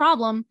underlying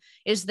problem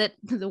is that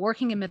the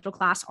working and middle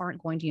class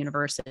aren't going to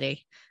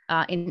university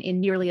in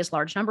nearly as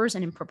large numbers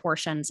and in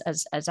proportions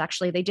as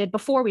actually they did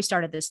before we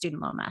started this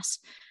student loan mess.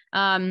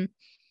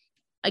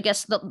 I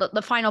guess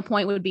the final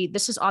point would be,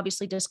 this is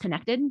obviously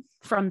disconnected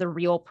from the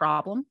real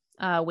problem,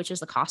 which is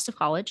the cost of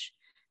college.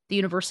 The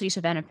universities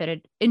have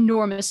benefited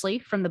enormously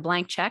from the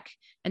blank check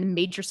and the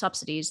major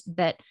subsidies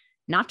that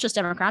not just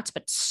Democrats,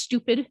 but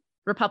stupid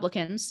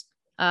Republicans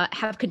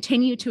have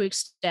continued to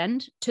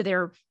extend to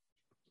their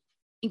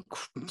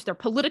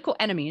political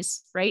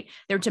enemies, right?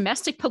 Their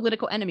domestic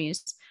political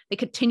enemies. They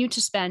continue to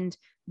spend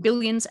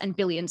billions and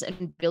billions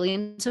and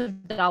billions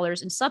of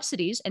dollars in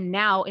subsidies and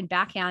now in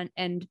backhand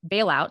and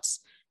bailouts,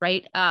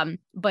 right?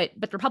 But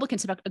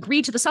Republicans have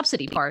agreed to the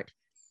subsidy part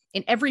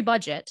in every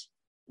budget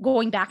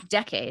going back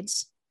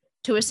decades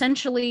to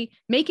essentially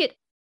make it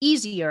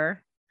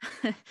easier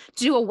to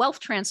do a wealth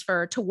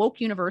transfer to woke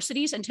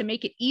universities and to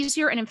make it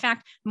easier and in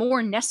fact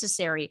more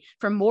necessary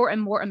for more and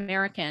more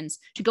Americans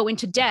to go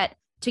into debt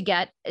to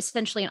get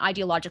essentially an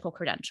ideological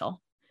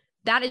credential.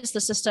 That is the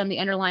system, the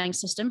underlying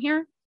system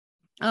here.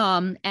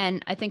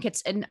 And I think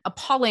it's an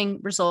appalling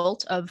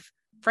result of,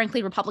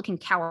 frankly, Republican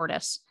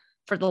cowardice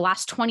for the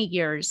last 20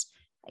 years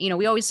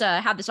we always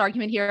have this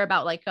argument here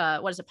about like,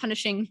 what is it,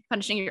 punishing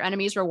your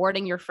enemies,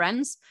 rewarding your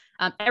friends.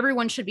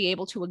 Everyone should be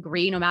able to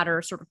agree, no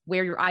matter sort of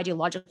where your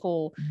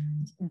ideological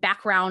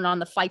background on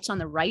the fights on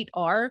the right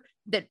are,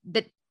 that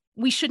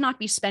we should not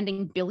be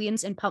spending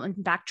billions and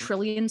in fact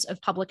trillions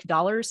of public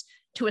dollars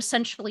to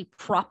essentially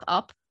prop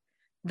up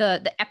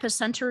the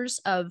epicenters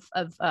of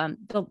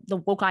the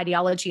woke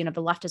ideology and of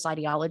the leftist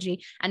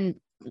ideology, and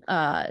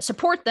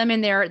support them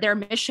in their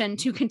mission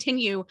to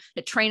continue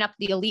to train up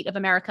the elite of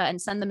America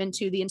and send them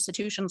into the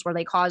institutions where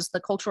they cause the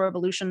cultural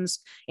revolutions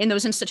in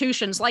those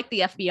institutions, like the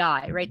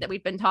FBI, right, that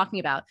we've been talking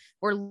about.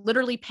 We're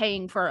literally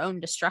paying for our own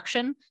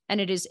destruction, and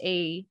it is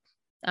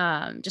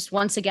just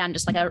once again,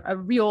 just like a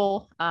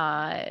real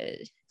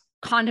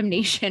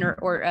condemnation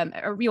or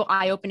a real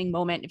eye-opening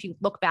moment if you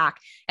look back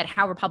at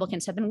how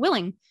Republicans have been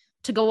willing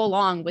to go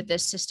along with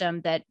this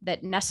system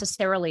that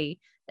necessarily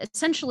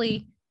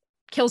essentially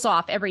kills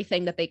off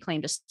everything that they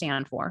claim to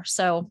stand for.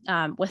 So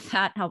with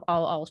that,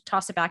 I'll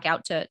toss it back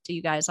out to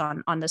you guys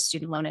on the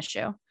student loan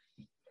issue.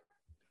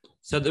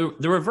 So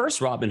the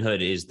reverse Robin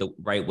Hood is the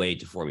right way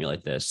to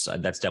formulate this.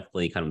 That's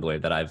definitely kind of the way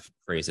that I've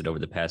phrased it over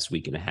the past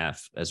week and a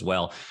half as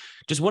well.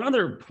 Just one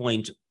other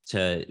point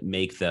to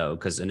make, though,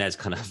 because Inez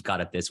kind of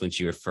got at this when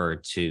she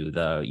referred to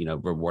the,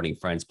 rewarding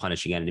friends,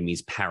 punishing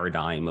enemies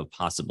paradigm of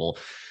possible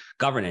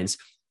governance.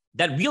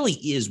 That really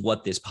is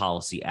what this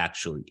policy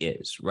actually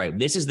is, right?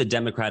 This is the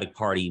Democratic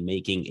Party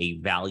making a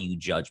value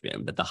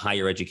judgment that the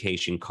higher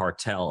education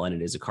cartel, and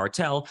it is a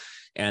cartel,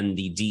 and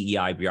the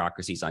DEI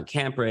bureaucracies on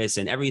campus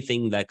and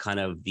everything that kind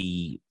of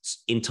the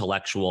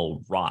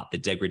intellectual rot, the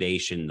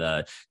degradation,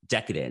 the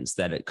decadence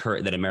that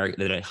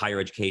higher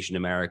education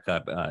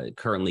America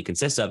currently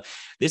consists of.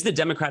 This is the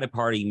Democratic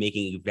Party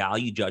making a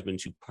value judgment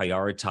to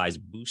prioritize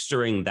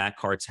boostering that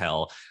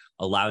cartel,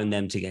 allowing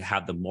them to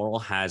have the moral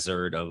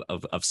hazard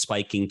of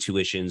spiking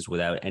tuitions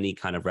without any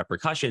kind of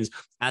repercussions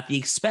at the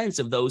expense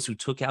of those who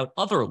took out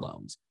other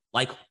loans,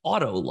 like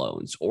auto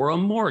loans or a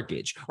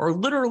mortgage or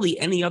literally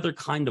any other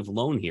kind of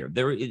loan here.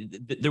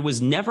 There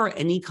was never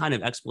any kind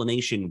of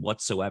explanation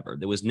whatsoever.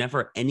 There was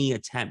never any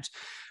attempt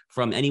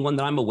from anyone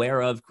that I'm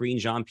aware of, Karine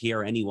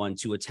Jean-Pierre, anyone,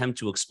 to attempt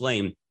to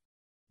explain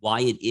why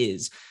it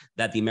is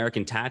that the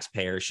American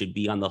taxpayer should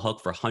be on the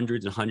hook for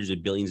hundreds and hundreds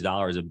of billions of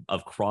dollars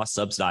of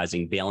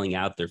cross-subsidizing, bailing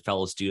out their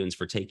fellow students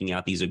for taking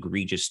out these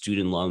egregious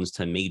student loans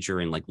to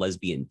major in like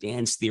lesbian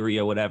dance theory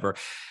or whatever,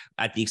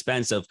 at the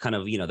expense of kind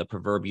of, the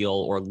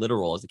proverbial or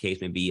literal, as the case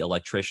may be,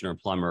 electrician or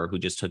plumber who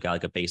just took out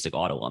like a basic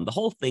auto loan. The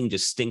whole thing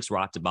just stinks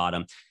rot to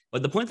bottom.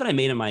 But the point that I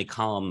made in my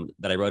column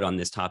that I wrote on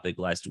this topic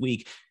last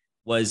week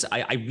was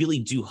I really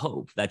do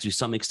hope that to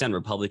some extent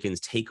Republicans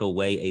take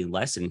away a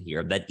lesson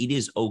here, that it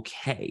is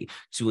okay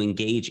to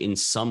engage in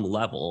some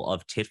level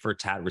of tit for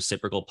tat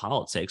reciprocal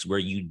politics where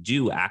you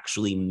do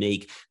actually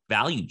make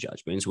value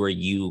judgments, where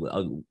you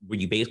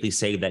basically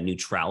say that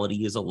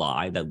neutrality is a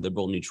lie, that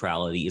liberal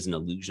neutrality is an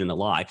illusion and a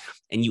lie,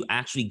 and you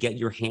actually get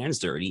your hands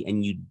dirty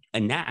and you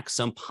enact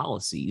some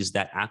policies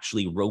that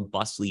actually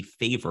robustly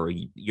favor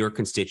your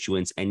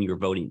constituents and your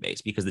voting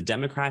base. Because the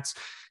Democrats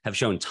have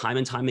shown time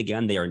and time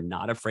again they are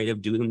not afraid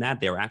of doing that.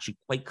 They are actually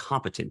quite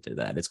competent at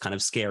that. It's kind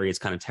of scary, it's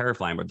kind of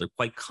terrifying, but they're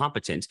quite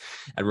competent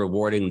at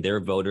rewarding their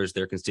voters,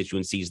 their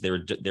constituencies, their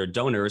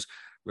donors.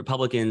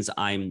 Republicans,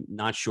 I'm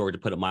not sure, to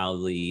put it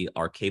mildly,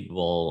 are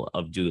capable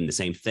of doing the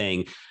same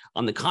thing.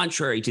 On the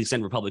contrary, to the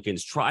extent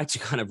Republicans try to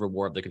kind of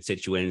reward their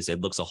constituents,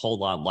 it looks a whole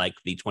lot like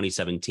the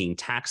 2017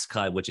 tax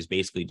cut, which is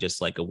basically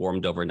just like a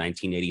warmed over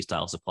 1980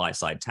 style supply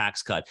side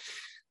tax cut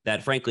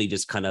that frankly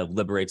just kind of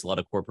liberates a lot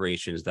of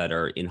corporations that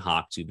are in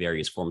hock to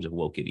various forms of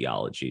woke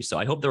ideology. So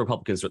I hope the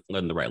Republicans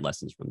learn the right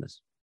lessons from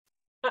this.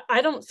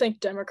 I don't think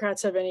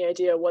Democrats have any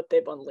idea what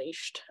they've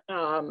unleashed.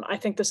 I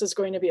think this is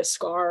going to be a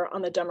scar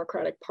on the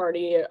Democratic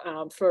Party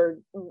for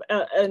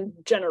a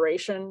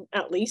generation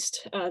at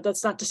least.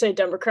 That's not to say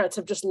Democrats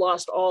have just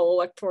lost all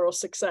electoral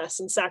success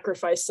and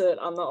sacrificed it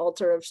on the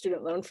altar of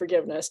student loan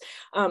forgiveness.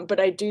 But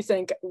I do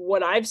think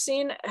what I've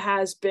seen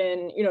has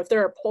been, if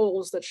there are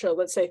polls that show,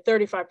 let's say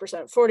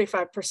 35%,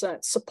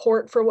 45%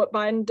 support for what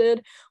Biden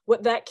did,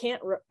 what that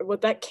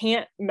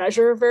can't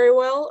measure very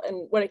well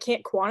and what it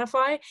can't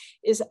quantify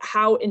is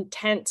how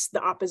intense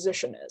the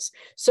opposition is.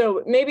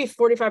 So maybe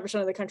 45%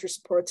 of the country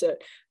supports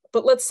it,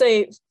 but let's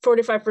say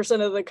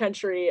 45% of the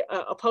country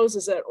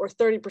opposes it, or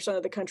 30%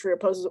 of the country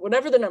opposes it,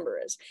 whatever the number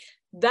is.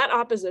 That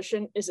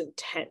opposition is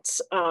intense.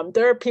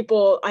 There are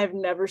people I've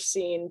never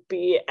seen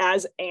be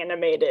as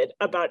animated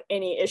about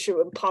any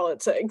issue in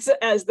politics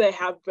as they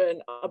have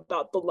been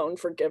about the loan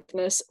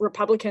forgiveness.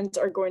 Republicans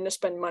are going to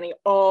spend money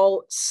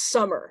all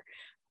summer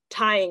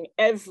tying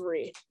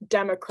every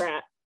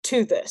Democrat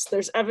to this.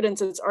 There's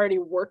evidence it's already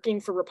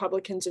working for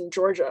Republicans in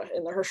Georgia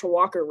in the Herschel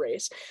Walker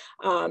race.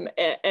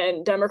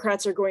 And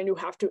Democrats are going to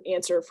have to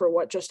answer for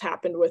what just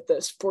happened with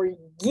this for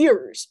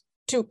years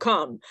to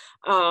come.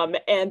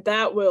 And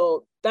that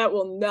will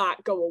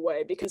not go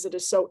away because it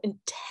is so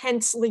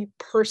intensely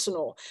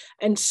personal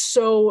and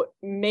so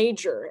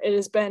major. It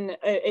has been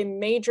a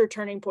major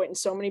turning point in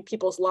so many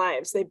people's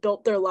lives. They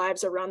built their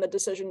lives around the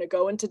decision to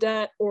go into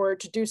debt or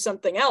to do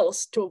something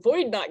else to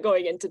avoid not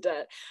going into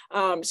debt.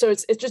 So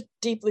it's just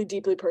deeply,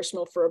 deeply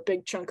personal for a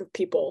big chunk of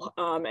people.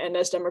 And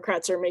as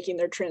Democrats are making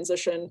their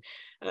transition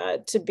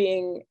to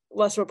being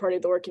less of a party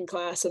of the working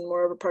class and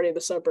more of a party of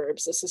the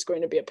suburbs, this is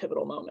going to be a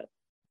pivotal moment.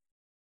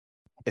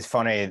 It's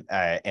funny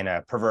in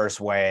a perverse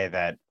way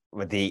that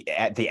with the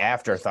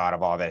afterthought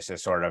of all this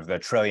is sort of the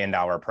 $1 trillion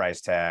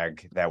price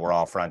tag that we're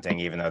all fronting,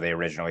 even though they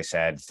originally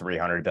said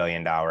 $300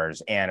 billion.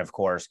 And of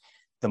course,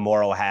 the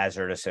moral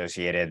hazard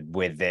associated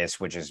with this,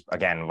 which is,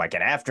 again, like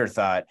an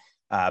afterthought,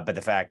 but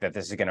the fact that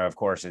this is going to, of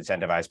course,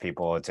 incentivize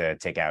people to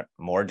take out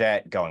more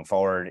debt going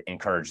forward,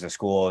 encourage the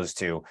schools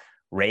to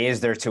raise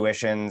their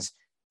tuitions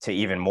to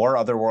even more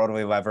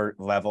otherworldly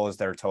levels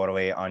that are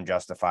totally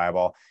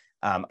unjustifiable.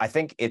 I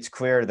think it's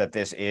clear that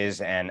this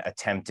is an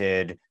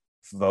attempted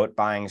vote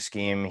buying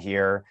scheme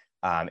here.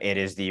 It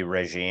is the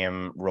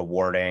regime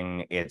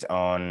rewarding its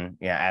own,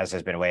 as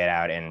has been laid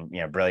out in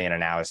brilliant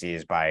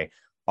analyses by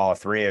all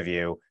three of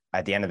you.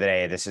 At the end of the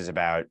day, this is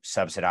about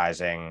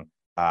subsidizing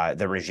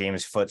the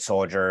regime's foot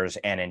soldiers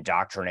and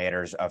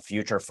indoctrinators of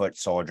future foot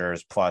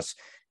soldiers, plus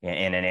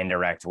in an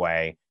indirect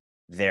way,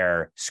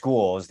 their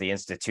schools, the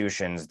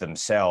institutions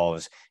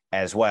themselves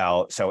as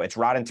well. So it's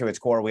rotten to its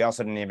core. We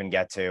also didn't even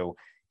get to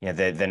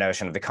the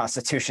notion of the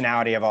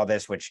constitutionality of all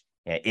this, which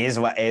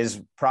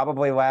is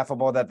probably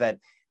laughable that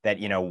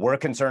we're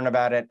concerned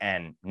about it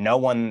and no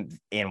one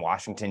in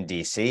Washington,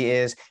 D.C.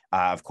 is.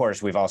 Of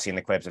course, we've all seen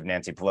the clips of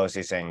Nancy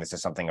Pelosi saying this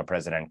is something a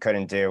president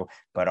couldn't do,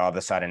 but all of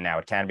a sudden now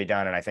it can be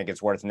done. And I think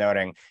it's worth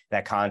noting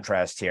that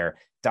contrast here.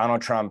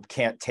 Donald Trump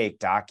can't take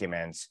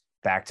documents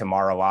back to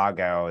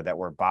Mar-a-Lago that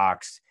were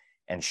boxed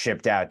and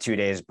shipped out 2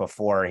 days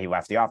before he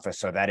left the office.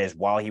 So that is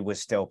while he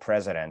was still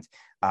president.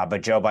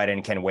 But Joe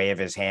Biden can wave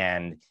his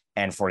hand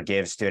and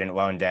forgive student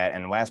loan debt.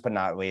 And last but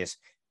not least,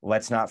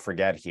 let's not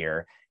forget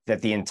here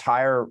that the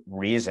entire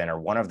reason, or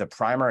one of the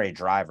primary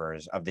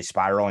drivers of the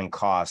spiraling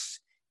costs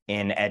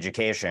in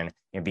education,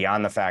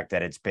 beyond the fact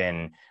that it's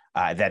been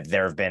that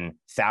there have been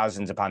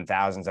thousands upon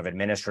thousands of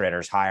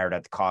administrators hired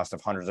at the cost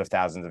of hundreds of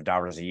thousands of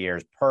dollars a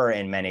year per,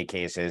 in many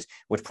cases,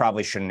 which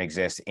probably shouldn't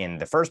exist in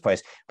the first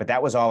place. But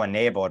that was all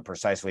enabled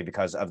precisely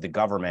because of the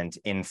government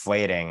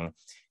inflating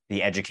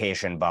the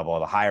education bubble,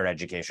 the higher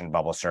education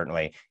bubble,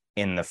 certainly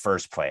in the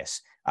first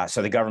place.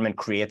 So the government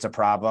creates a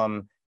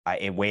problem,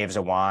 it waves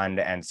a wand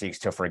and seeks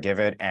to forgive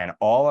it. And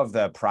all of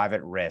the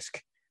private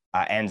risk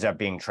ends up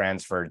being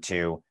transferred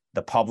to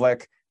the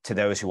public, to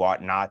those who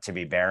ought not to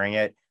be bearing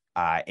it.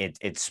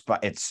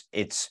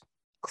 It's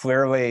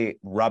clearly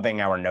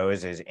rubbing our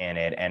noses in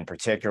it, and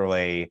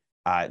particularly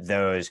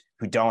those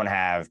who don't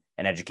have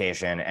an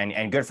education.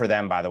 And good for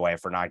them, by the way,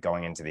 for not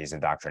going into these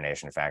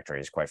indoctrination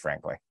factories, quite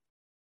frankly.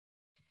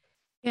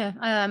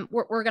 Yeah,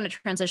 we're going to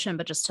transition,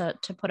 but just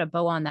to put a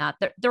bow on that,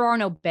 there are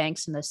no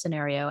banks in this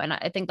scenario. And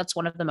I think that's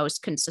one of the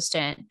most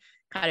consistent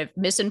kind of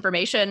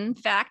misinformation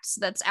facts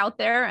that's out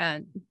there.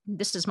 And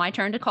this is my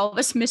turn to call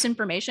this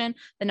misinformation.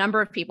 The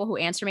number of people who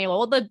answer me,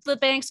 well, the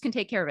banks can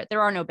take care of it.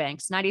 There are no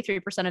banks.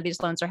 93% of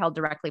these loans are held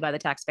directly by the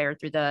taxpayer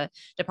through the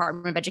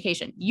Department of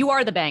Education. You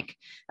are the bank.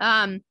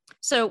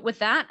 So with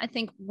that, I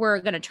think we're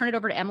going to turn it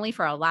over to Emily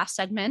for our last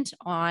segment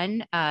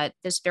on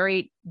this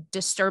very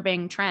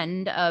disturbing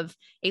trend of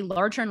a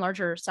larger and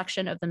larger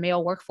section of the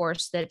male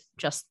workforce that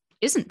just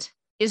isn't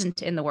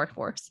in the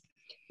workforce.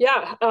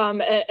 Yeah,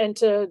 and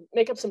to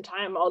make up some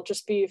time, I'll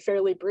just be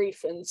fairly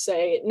brief and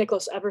say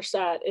Nicholas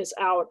Eberstadt is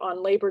out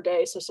on Labor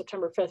Day, so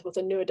September 5th, with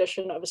a new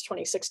edition of his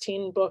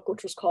 2016 book,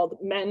 which was called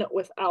Men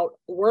Without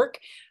Work.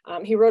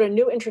 He wrote a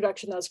new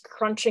introduction that's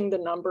crunching the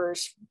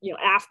numbers,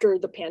 after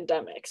the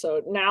pandemic.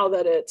 So now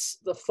that it's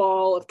the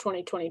fall of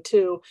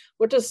 2022,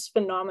 what does this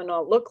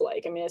phenomenon look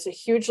like? I mean, it's a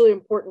hugely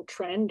important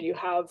trend. You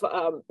have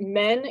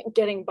men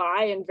getting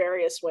by in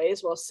various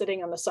ways while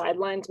sitting on the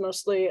sidelines,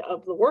 mostly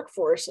of the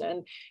workforce.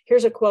 And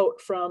here's a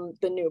quote from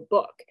the new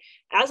book.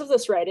 As of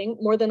this writing,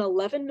 more than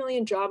 11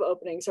 million job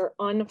openings are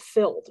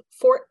unfilled.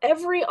 For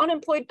every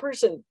unemployed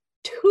person,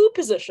 2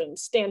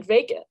 positions stand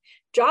vacant.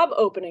 Job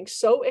openings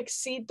so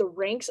exceed the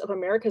ranks of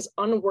America's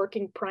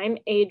unworking prime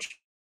age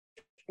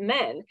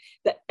men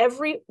that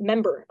every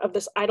member of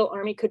this idle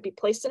army could be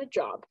placed in a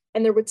job,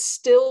 and there would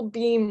still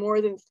be more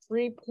than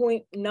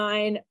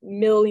 3.9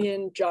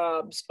 million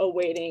jobs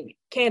awaiting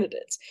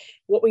candidates.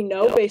 What we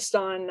know based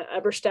on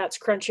Eberstadt's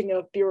crunching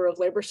of Bureau of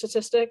Labor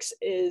Statistics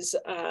is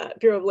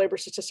Bureau of Labor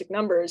Statistic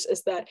numbers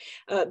is that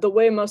the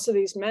way most of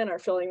these men are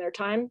filling their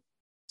time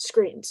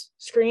screens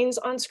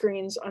on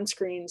screens on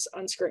screens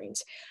on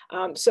screens.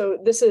 So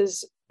this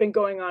has been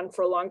going on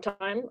for a long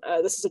time.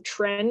 This is a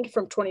trend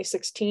from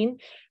 2016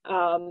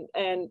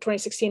 and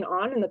 2016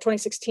 on. In the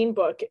 2016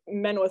 book,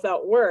 Men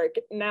Without Work,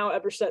 now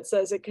Eberstadt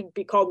says it could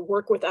be called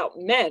Work Without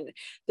Men.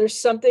 There's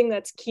something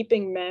that's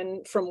keeping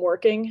men from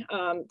working.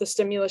 The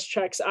stimulus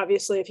checks,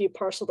 obviously, if you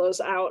parcel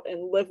those out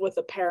and live with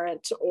a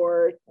parent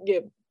or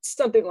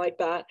something like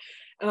that,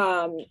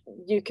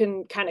 you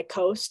can kind of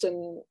coast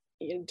and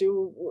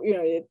do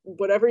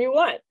whatever you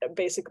want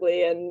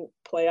basically and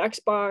play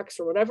Xbox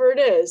or whatever it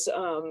is.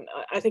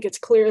 I think it's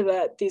clear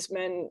that these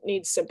men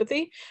need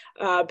sympathy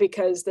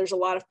because there's a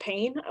lot of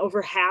pain.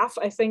 Over half,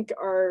 I think,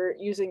 are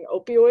using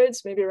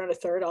opioids, maybe around a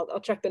third. I'll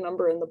check the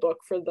number in the book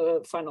for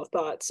the final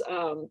thoughts.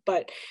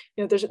 But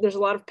there's a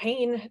lot of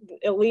pain.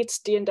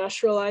 Elites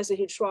deindustrialize a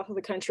huge swath of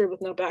the country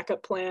with no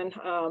backup plan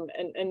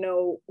and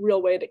no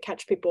real way to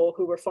catch people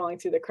who were falling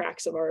through the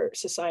cracks of our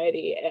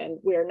society. And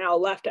we are now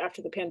left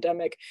after the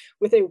pandemic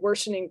with a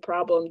worsening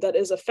problem that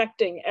is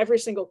affecting every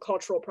single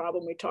cultural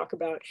problem we talk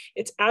about.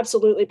 It's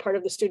absolutely part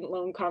of the student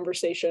loan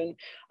conversation.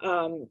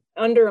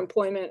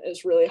 Underemployment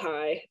is really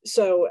high.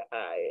 So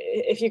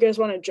if you guys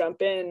want to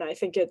jump in, I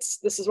think this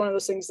is one of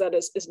those things that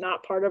is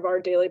not part of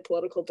our daily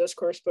political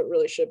discourse, but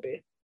really should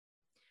be.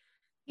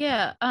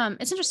 Yeah,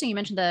 it's interesting you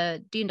mentioned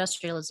the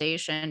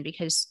deindustrialization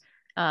because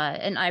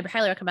and I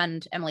highly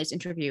recommend Emily's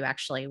interview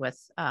actually with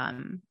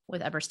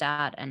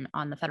Eberstadt and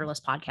on the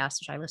Federalist podcast,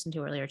 which I listened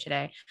to earlier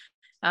today.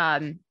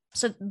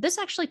 So this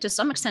actually, to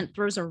some extent,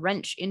 throws a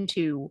wrench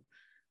into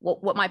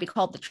what might be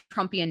called the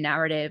Trumpian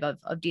narrative of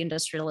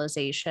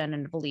deindustrialization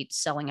and elites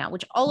selling out,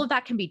 which all of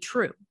that can be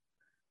true,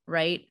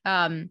 right?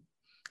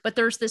 But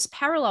there's this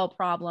parallel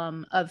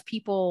problem of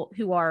people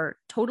who are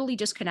totally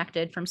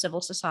disconnected from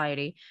civil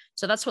society.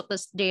 So that's what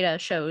this data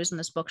shows and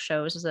this book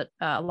shows, is that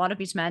a lot of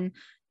these men,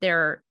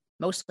 they're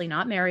mostly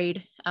not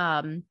married.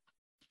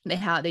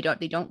 They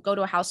don't go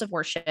to a house of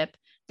worship.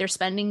 They're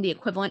spending the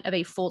equivalent of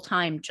a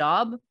full-time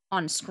job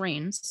on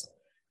screens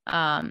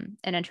and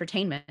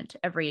entertainment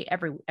every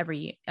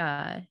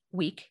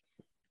week.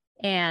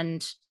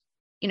 And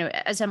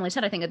as Emily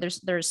said, I think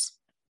that there's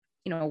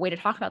a way to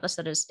talk about this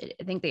that is,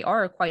 I think they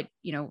are quite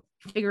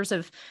figures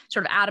of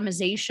sort of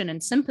atomization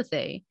and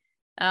sympathy.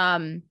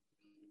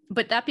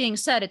 But that being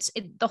said,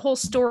 the whole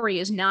story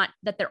is not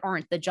that there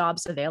aren't the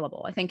jobs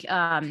available. I think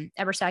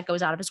Eberstadt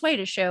goes out of his way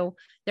to show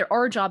there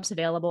are jobs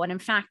available, and in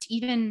fact,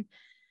 even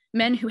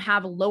men who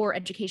have lower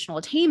educational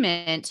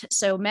attainment,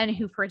 so men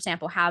who, for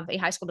example, have a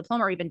high school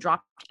diploma or even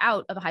dropped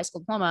out of a high school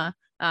diploma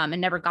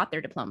and never got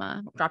their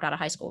diploma, dropped out of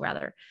high school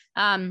rather,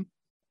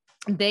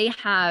 they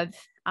have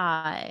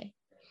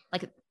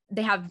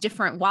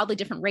wildly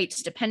different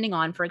rates depending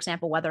on, for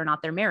example, whether or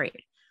not they're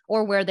married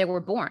or where they were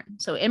born.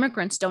 So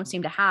immigrants don't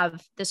seem to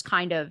have this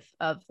kind of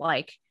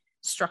like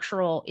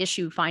structural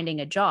issue finding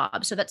a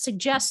job. So that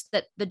suggests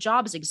that the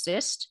jobs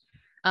exist,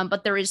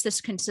 but there is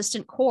this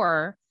consistent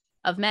core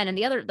of men. And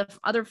the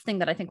other thing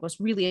that I think was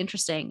really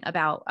interesting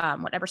about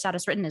what Eberstadt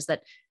has written is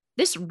that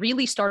this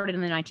really started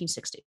in the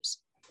 1960s.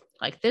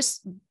 Like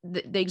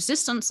the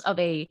existence of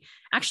a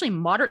actually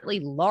moderately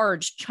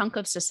large chunk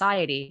of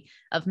society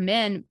of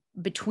men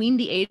between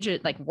the age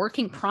of like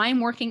prime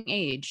working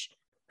age,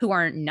 who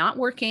are not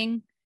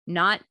working,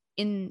 not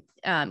in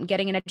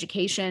getting an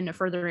education,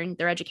 furthering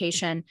their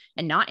education,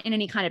 and not in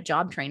any kind of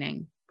job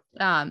training.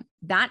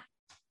 That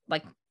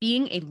like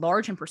being a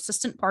large and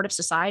persistent part of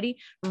society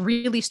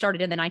really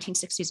started in the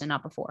 1960s and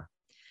not before.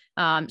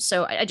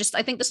 So I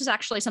think this is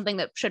actually something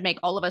that should make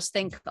all of us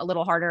think a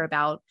little harder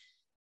about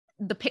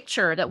the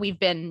picture that we've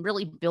been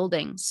really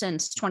building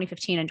since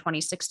 2015 and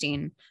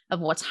 2016 of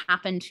what's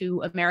happened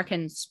to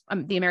Americans,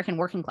 the American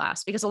working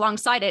class, because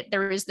alongside it,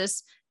 there is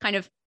this kind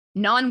of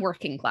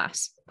non-working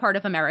class part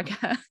of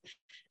America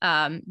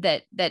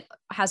that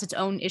has its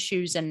own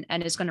issues and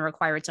is going to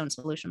require its own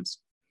solutions.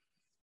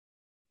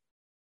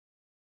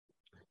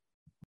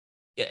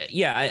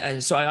 Yeah,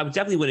 so I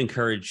definitely would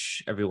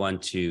encourage everyone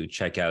to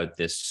check out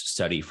this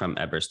study from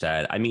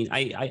Eberstadt. I mean,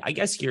 I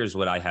guess here's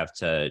what I have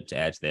to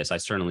add to this. I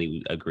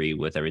certainly agree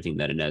with everything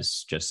that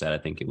Inez just said. I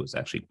think it was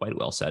actually quite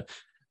well said.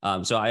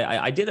 So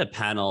I did a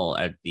panel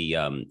at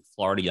the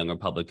Florida Young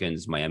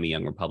Republicans, Miami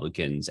Young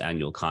Republicans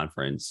annual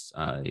conference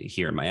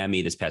here in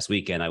Miami this past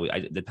weekend. I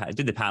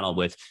did the panel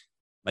with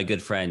my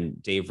good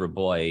friend Dave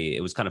Raboy.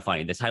 It was kind of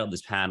funny. The title of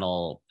this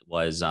panel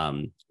was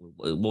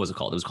what was it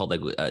called? It was called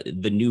like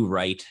The New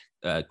Right,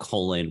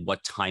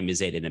 what time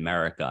is it in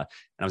America?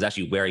 And I was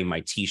actually wearing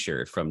my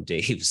T-shirt from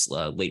Dave's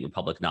Late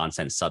Republic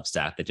Nonsense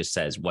Substack that just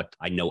says what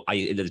I know.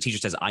 The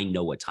T-shirt says I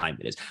know what time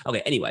it is.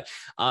 Okay. Anyway,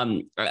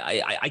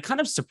 I kind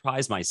of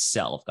surprised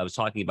myself. I was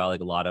talking about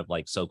like a lot of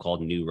like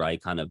so-called New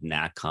Right, kind of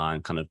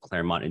NatCon, kind of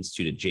Claremont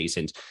Institute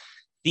adjacent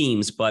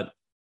themes, but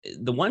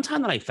the one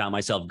time that I found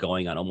myself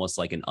going on almost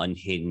like an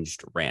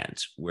unhinged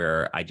rant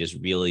where I just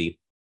really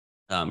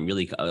I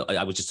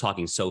was just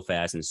talking so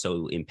fast and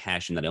so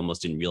impassioned that I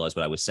almost didn't realize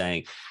what I was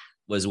saying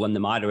was when the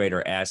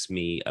moderator asked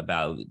me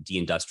about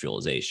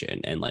deindustrialization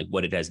and like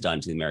what it has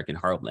done to the American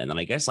heartland. And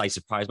I guess I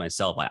surprised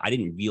myself. I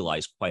didn't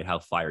realize quite how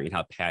fiery and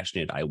how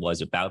passionate I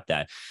was about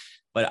that.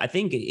 But I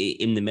think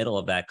in the middle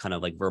of that kind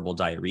of like verbal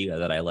diarrhea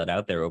that I let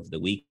out there over the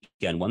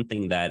weekend, one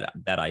thing that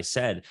I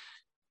said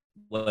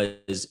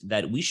was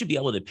that we should be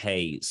able to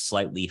pay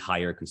slightly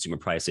higher consumer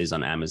prices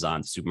on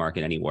Amazon,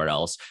 supermarket, anywhere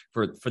else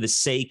for the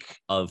sake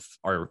of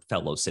our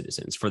fellow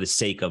citizens, for the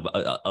sake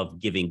of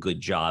giving good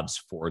jobs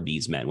for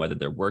these men, whether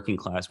they're working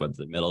class, whether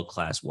they're middle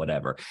class,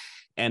 whatever.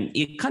 And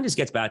it kind of just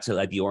gets back to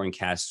like the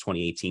Orencast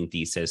 2018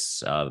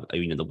 thesis of,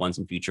 the once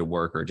and future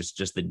worker,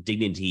 just the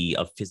dignity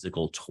of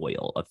physical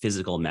toil, of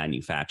physical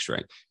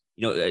manufacturing.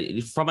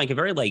 From like a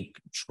very like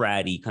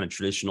traddy kind of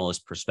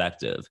traditionalist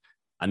perspective,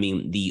 I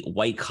mean, the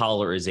white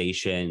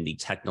collarization, the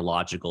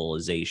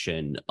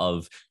technologicalization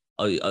of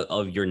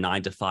your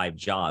 9-to-5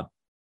 job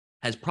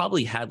has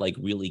probably had like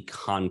really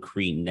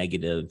concrete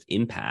negative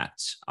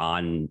impacts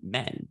on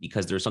men,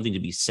 because there's something to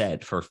be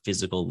said for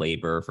physical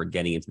labor, for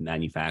getting into the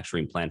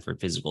manufacturing plant, for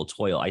physical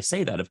toil. I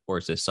say that, of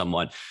course, as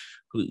someone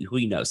who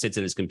sits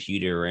at his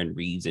computer and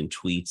reads and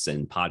tweets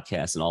and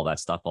podcasts and all that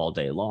stuff all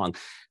day long.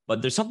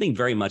 But there's something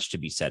very much to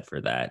be said for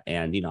that.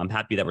 And, I'm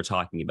happy that we're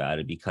talking about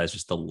it, because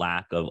just the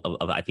lack of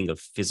I think, of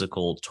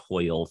physical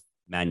toil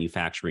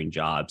manufacturing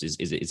jobs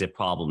is a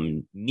problem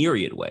in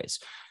myriad ways.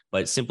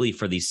 But simply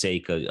for the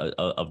sake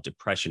of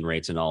depression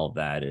rates and all of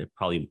that, it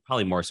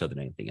probably more so than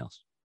anything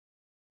else.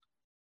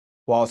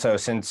 Well, also,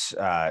 since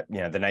the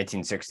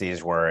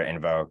 1960s were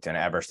invoked, and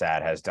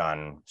Eberstadt has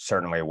done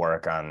certainly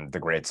work on the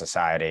Great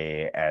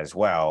Society as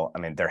well. I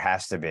mean, there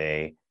has to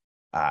be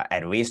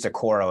at least a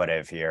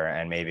correlative here,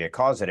 and maybe a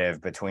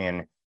causative,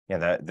 between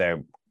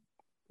the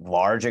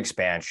large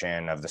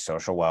expansion of the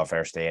social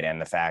welfare state and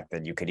the fact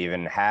that you could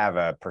even have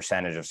a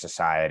percentage of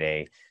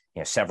society,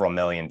 several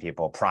million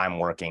people, prime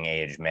working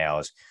age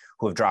males,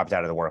 who have dropped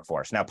out of the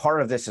workforce. Now,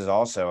 part of this is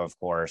also, of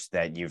course,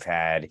 that you've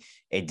had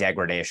a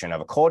degradation of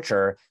a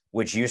culture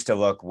which used to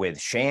look with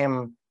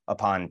shame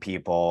upon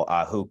people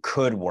who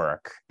could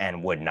work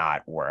and would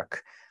not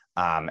work.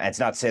 And it's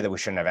not to say that we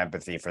shouldn't have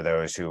empathy for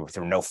those who,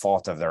 through no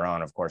fault of their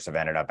own, of course, have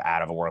ended up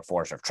out of a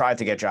workforce, have tried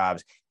to get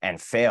jobs and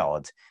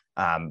failed.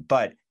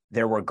 But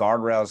there were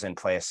guardrails in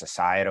place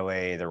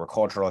societally. There were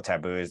cultural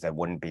taboos that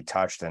wouldn't be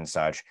touched and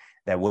such,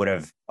 that would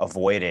have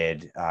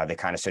avoided the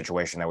kind of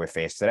situation that we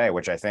face today,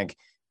 which I think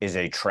is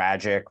a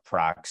tragic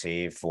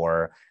proxy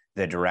for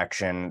the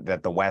direction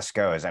that the West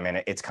goes. I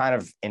mean, it's kind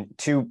of in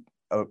two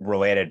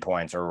related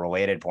points, or a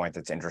related point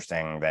that's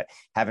interesting that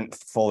haven't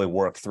fully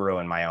worked through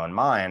in my own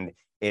mind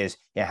is,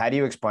 how do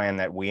you explain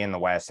that we in the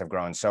West have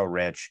grown so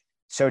rich,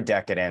 so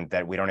decadent,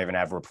 that we don't even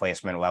have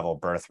replacement level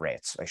birth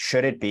rates? Like,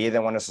 should it be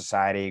that when a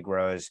society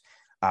grows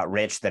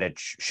rich, that it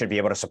should be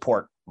able to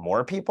support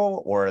more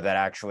people, or that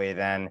actually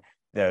then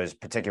those,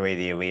 particularly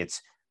the elites,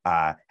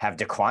 have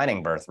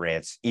declining birth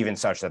rates, even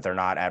such that they're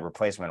not at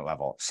replacement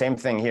level? Same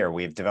thing here.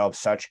 We've developed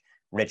such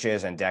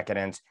riches and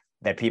decadence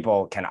that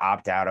people can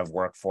opt out of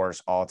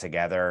workforce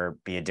altogether,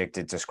 be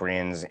addicted to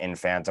screens,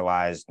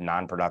 infantilized,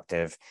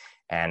 non-productive,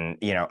 and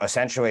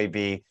essentially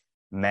be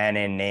men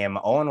in name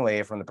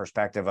only, from the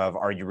perspective of,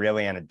 are you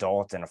really an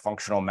adult and a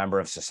functional member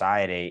of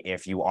society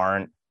if you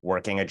aren't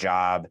working a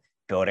job,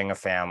 building a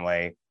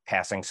family,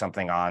 passing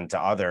something on to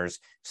others,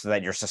 so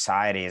that your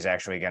society is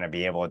actually going to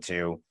be able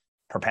to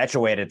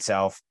perpetuate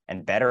itself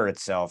and better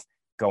itself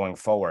going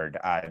forward?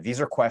 These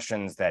are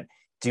questions that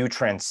do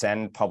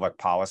transcend public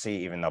policy,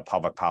 even though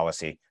public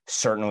policy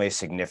certainly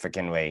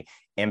significantly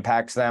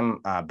impacts them.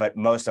 But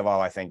most of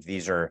all, I think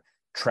these are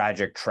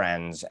tragic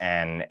trends,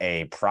 and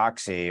a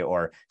proxy,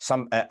 or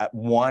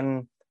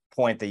one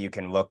point that you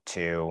can look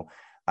to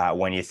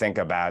when you think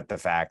about the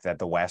fact that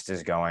the West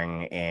is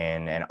going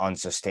in an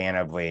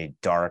unsustainably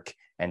dark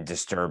and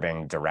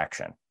disturbing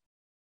direction.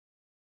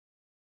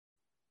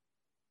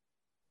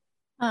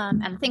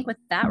 And I think with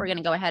that, we're going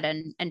to go ahead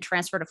and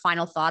transfer to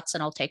final thoughts,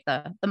 and I'll take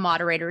the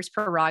moderator's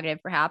prerogative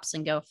perhaps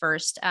and go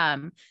first.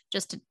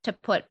 Just to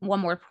put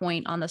one more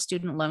point on the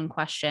student loan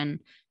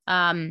question.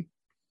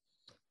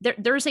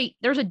 There's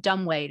a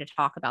dumb way to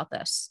talk about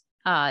this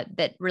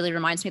that really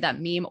reminds me of that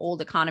meme,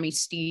 Old Economy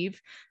Steve.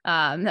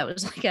 That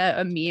was like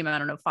a meme, I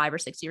don't know, 5 or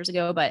 6 years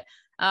ago, but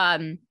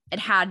it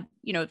had,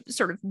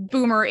 sort of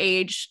boomer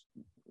age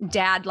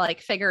dad-like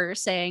figure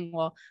saying,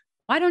 well,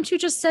 why don't you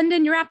just send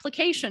in your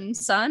application,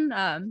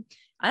 son?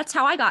 That's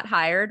how I got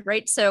hired,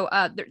 right? So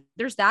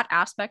there's that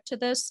aspect to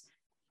this.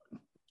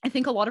 I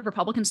think a lot of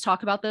Republicans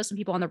talk about this, and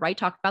people on the right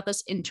talk about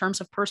this in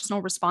terms of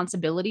personal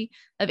responsibility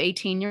of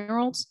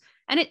 18-year-olds.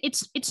 And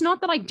it's not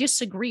that I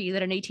disagree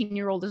that an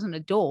 18-year-old is an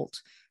adult,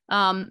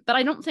 but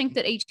I don't think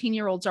that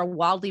 18-year-olds are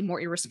wildly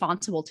more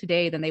irresponsible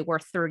today than they were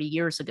 30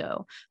 years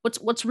ago.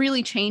 What's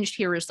really changed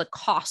here is the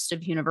cost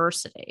of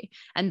university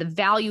and the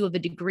value of a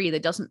degree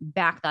that doesn't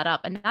back that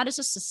up. And that is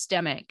a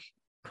systemic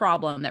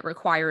problem that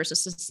requires a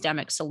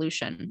systemic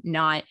solution,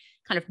 not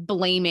kind of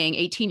blaming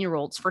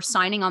 18-year-olds for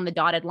signing on the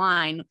dotted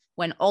line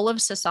when all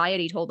of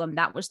society told them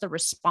that was the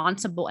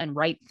responsible and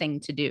right thing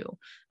to do,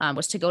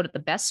 was to go to the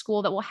best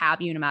school that will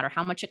have you no matter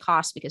how much it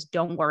costs, because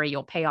don't worry,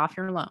 you'll pay off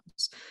your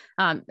loans.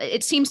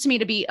 It seems to me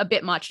to be a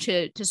bit much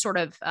to sort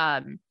of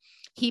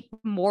heap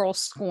moral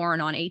scorn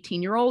on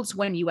 18-year-olds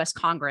when U.S.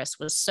 Congress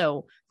was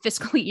so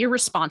fiscally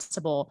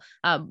irresponsible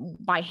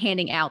by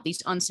handing out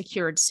these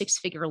unsecured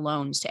six-figure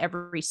loans to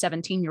every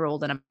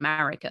 17-year-old in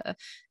America.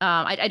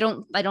 I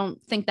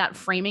don't think that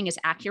framing is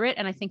accurate,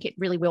 and I think it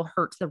really will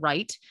hurt the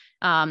right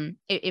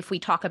if we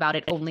talk about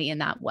it only in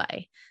that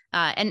way.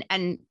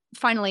 And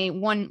finally,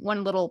 one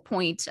little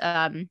point.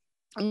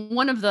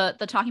 One of the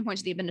talking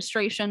points of the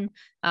administration,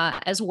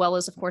 as well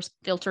as, of course,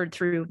 filtered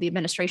through the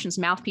administration's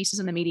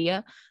mouthpieces in the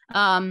media,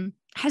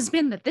 has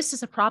been that this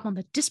is a problem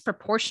that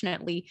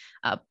disproportionately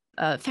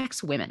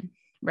affects women,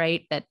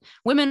 right? That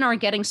women are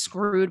getting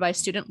screwed by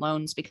student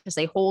loans because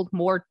they hold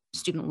more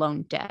student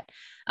loan debt.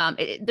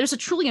 There's a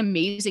truly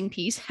amazing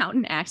piece out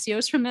in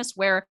Axios from this,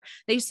 where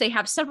they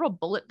have several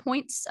bullet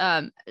points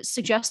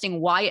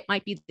suggesting why it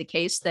might be the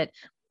case that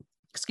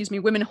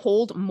women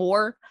hold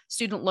more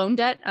student loan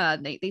debt.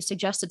 They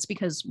suggest it's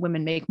because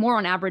women make more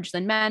on average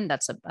than men.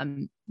 That's a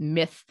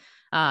myth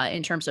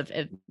in terms of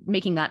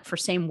making that for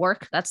same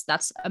work.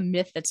 That's a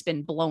myth that's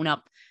been blown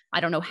up. I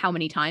don't know how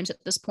many times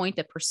at this point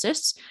that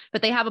persists,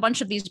 but they have a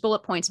bunch of these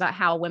bullet points about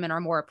how women are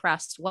more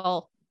oppressed.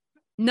 Well,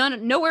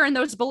 nowhere in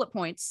those bullet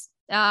points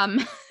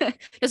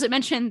does it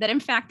mention that, in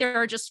fact, there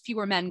are just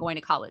fewer men going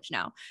to college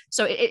now.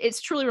 So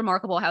it's truly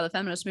remarkable how the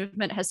feminist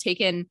movement has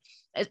taken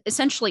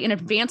essentially an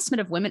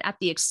advancement of women at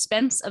the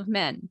expense of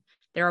men.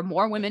 There are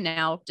more women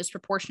now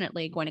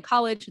disproportionately going to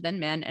college than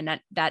men, and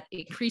that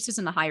increases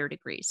in the higher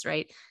degrees,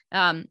 right?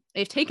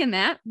 They've taken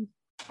that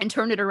and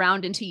turned it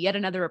around into yet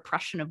another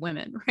oppression of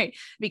women, right?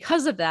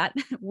 Because of that,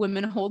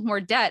 women hold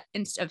more debt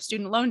instead of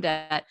student loan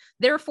debt.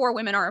 Therefore,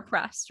 women are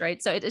oppressed,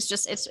 right? So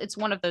it's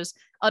one of those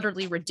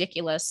utterly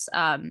ridiculous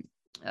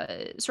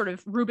sort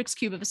of Rubik's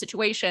Cube of a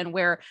situation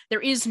where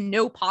there is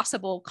no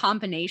possible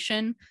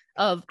combination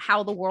of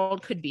how the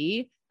world could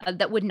be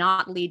that would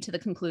not lead to the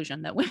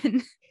conclusion that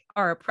women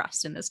are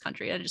oppressed in this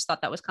country. I just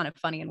thought that was kind of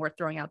funny and worth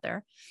throwing out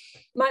there.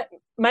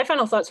 My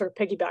final thought sort of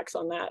piggybacks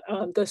on that.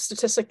 The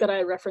statistic that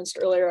I referenced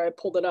earlier, I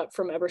pulled it up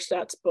from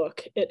Eberstadt's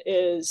book. It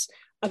is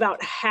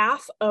about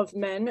half of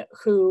men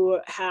who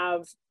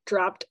have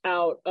dropped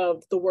out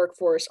of the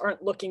workforce,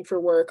 aren't looking for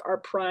work, are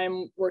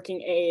prime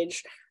working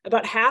age.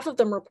 About half of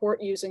them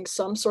report using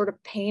some sort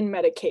of pain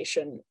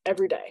medication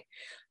every day.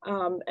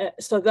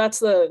 So that's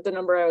the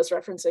number I was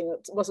referencing.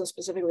 It wasn't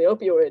specifically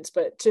opioids,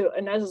 but to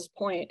Inez's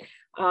point,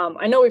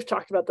 I know we've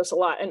talked about this a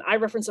lot, and I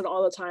reference it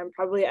all the time,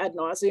 probably ad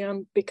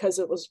nauseum, because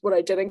it was what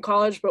I did in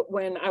college. But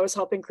when I was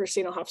helping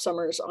Christina Hoff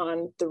Sommers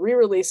on the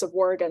re-release of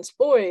War Against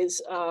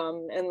Boys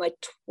in like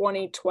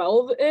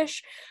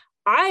 2012-ish,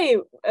 I,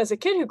 as a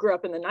kid who grew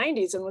up in the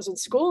 90s and was in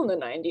school in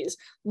the 90s,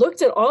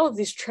 looked at all of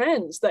these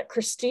trends that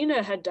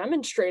Christina had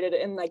demonstrated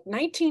in like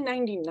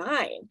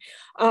 1999.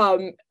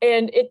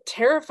 And it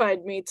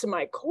terrified me to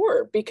my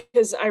core,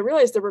 because I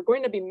realized there were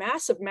going to be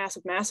massive,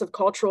 massive, massive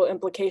cultural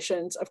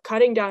implications of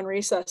cutting down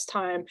recess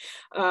time,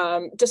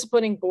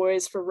 disciplining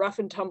boys for rough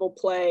and tumble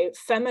play,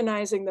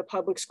 feminizing the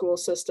public school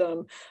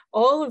system,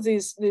 all of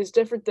these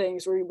different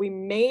things where we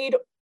made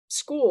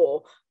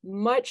school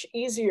much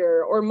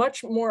easier or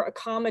much more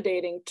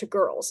accommodating to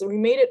girls. And we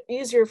made it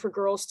easier for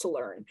girls to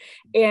learn.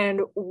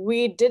 And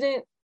we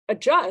didn't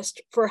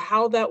adjust for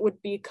how that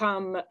would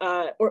become,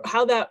 or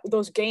how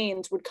those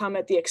gains would come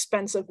at the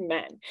expense of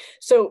men.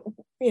 So,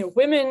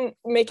 women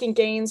making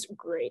gains,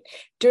 great.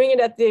 Doing it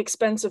at the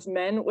expense of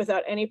men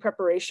without any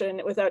preparation,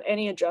 without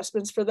any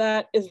adjustments for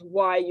that, is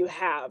why you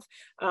have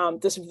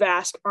this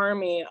vast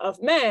army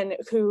of men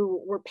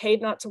who were paid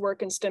not to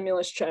work in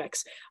stimulus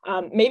checks.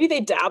 Maybe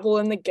they dabble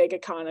in the gig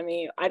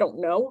economy. I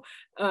don't know.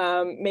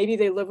 Maybe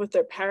they live with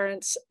their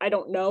parents. I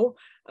don't know.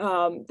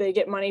 They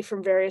get money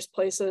from various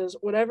places,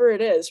 whatever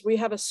it is. We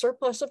have a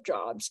surplus of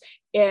jobs,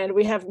 and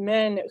we have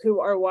men who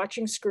are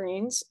watching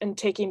screens and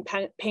taking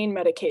pain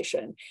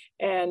medication.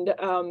 And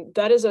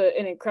that is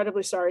an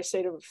incredibly sorry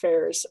state of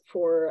affairs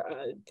for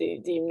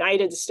the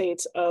United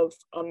States of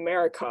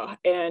America.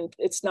 And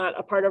it's not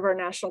a part of our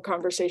national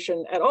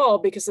conversation at all,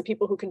 because the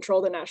people who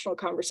control the national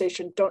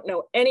conversation don't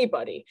know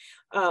anybody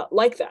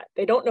like that.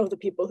 They don't know the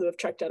people who have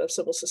checked out of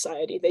civil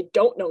society. They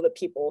don't know the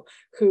people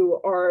who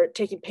are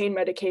taking pain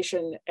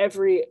medication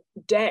every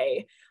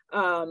day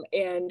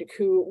and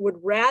who would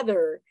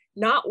rather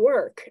not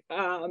work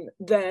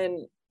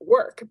than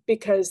work,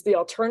 because the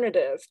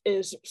alternative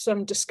is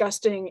some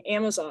disgusting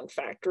Amazon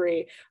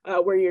factory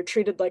where you're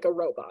treated like a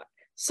robot.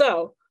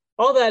 So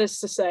all that is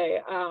to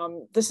say,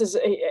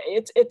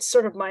 it's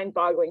sort of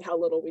mind-boggling how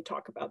little we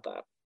talk about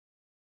that.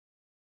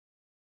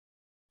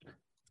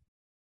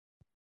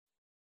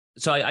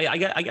 So I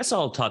guess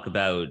I'll talk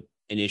about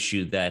an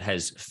issue that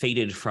has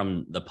faded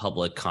from the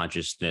public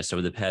consciousness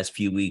over the past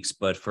few weeks,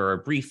 but for a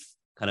brief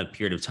kind of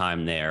period of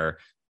time there,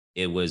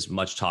 it was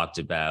much talked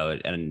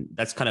about, and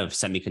that's kind of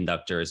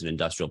semiconductors and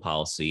industrial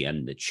policy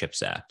and the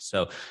CHIPS Act.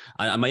 So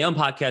on my own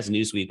podcast,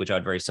 Newsweek, which I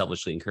would very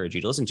selfishly encourage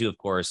you to listen to, of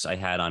course, I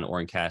had on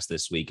Orncast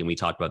this week, and we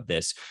talked about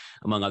this,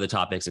 among other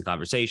topics in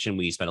conversation.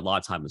 We spent a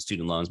lot of time on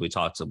student loans. We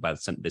talked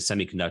about the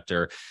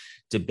semiconductor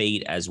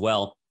debate as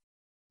well.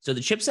 So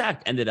the CHIPS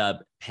Act ended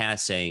up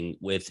passing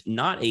with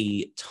not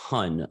a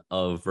ton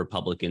of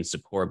Republican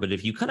support, but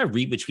if you kind of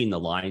read between the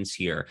lines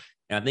here,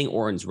 and I think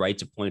Oren's right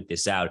to point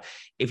this out,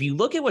 if you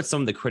look at what some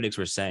of the critics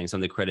were saying, some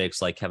of the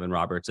critics like Kevin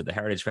Roberts of the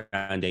Heritage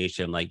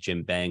Foundation, like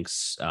Jim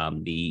Banks,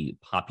 the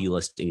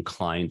populist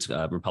inclined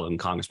Republican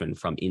congressman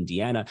from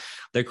Indiana,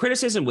 their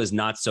criticism was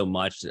not so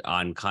much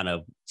on kind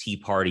of Tea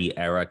Party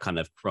era kind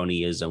of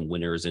cronyism,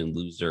 winners and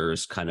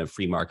losers, kind of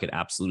free market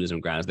absolutism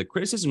grounds. The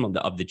criticism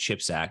of the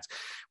CHIPS Act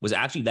was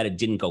actually that it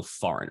didn't go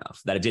far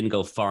enough, that it didn't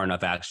go far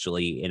enough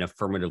actually in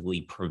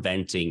affirmatively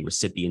preventing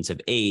recipients of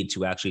aid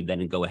to actually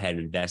then go ahead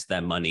and invest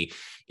that money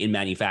in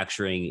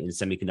manufacturing, in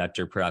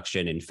semiconductor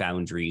production, in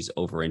foundries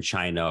over in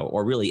China,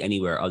 or really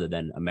anywhere other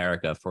than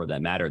America for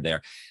that matter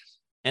there.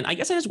 And I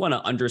guess I just want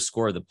to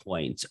underscore the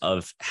point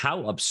of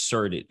how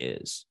absurd it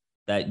is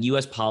that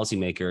US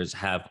policymakers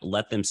have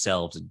let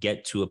themselves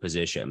get to a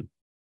position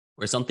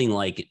where something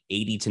like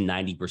 80 to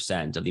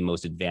 90% of the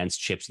most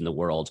advanced chips in the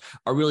world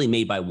are really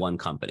made by one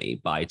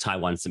company, by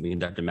Taiwan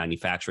Semiconductor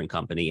Manufacturing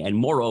Company. And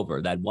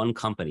moreover, that one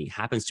company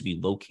happens to be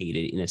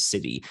located in a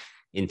city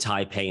in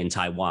Taipei in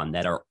Taiwan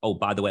that are, oh,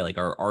 by the way, like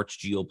our arch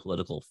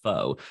geopolitical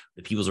foe,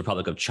 the People's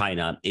Republic of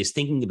China, is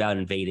thinking about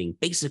invading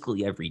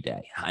basically every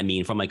day. I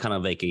mean, from like kind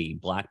of like a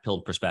black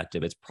pilled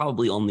perspective, it's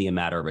probably only a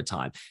matter of a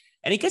time.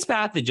 And it gets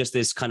back to just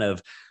this kind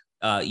of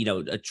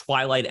a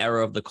twilight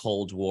era of the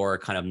Cold War,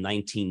 kind of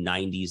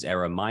 1990s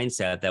era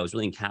mindset that was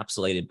really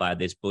encapsulated by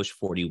this Bush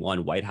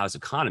 41 White House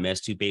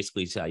economist who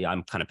basically said,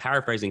 I'm kind of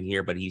paraphrasing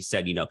here, but he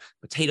said,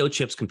 potato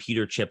chips,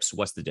 computer chips,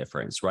 what's the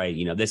difference, right?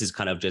 This is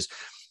kind of just,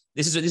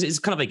 this is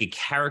kind of like a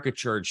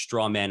caricatured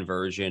straw man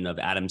version of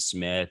Adam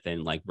Smith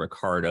and like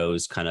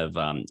Ricardo's kind of,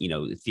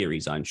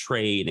 theories on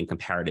trade and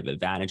comparative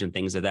advantage and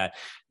things like that.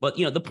 But,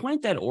 the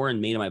point that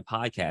Oren made on my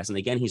podcast, and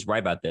again, he's right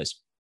about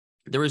this,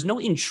 there is no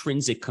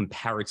intrinsic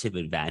comparative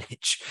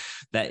advantage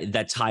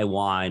that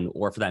Taiwan,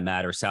 or for that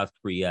matter, South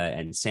Korea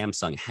and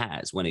Samsung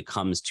has when it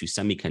comes to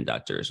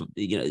semiconductors.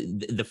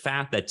 The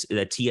fact that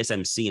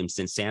TSMC and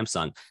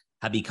Samsung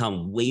have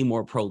become way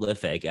more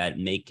prolific at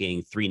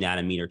making 3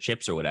 nanometer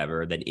chips or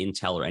whatever than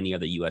Intel or any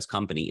other US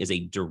company is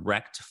a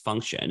direct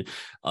function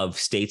of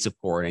state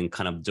support and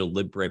kind of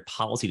deliberate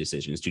policy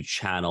decisions to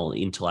channel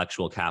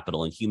intellectual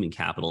capital and human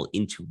capital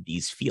into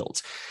these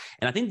fields.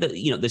 And I think that,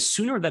 the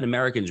sooner that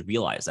Americans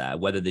realize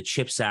that, whether the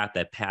CHIPS Act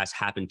that passed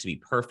happened to be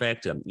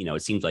perfect,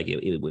 it seems like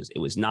it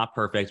was not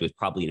perfect. It was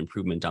probably an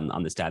improvement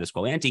on the status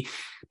quo ante.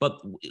 But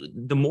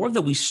the more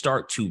that we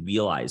start to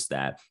realize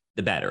that,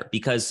 the better,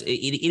 because it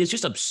is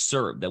just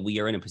absurd that we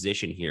are in a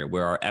position here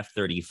where our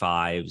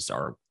F-35s,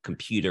 our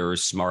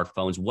computers,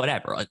 smartphones,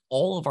 whatever, like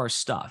all of our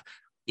stuff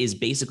is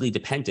basically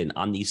dependent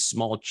on these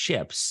small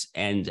chips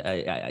and,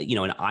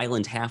 an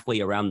island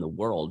halfway around the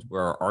world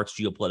where our arch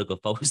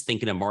geopolitical foe is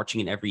thinking of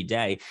marching in every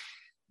day.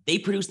 They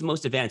produce the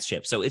most advanced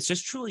chips. So it's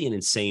just truly an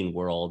insane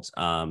world.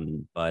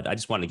 But I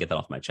just wanted to get that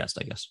off my chest,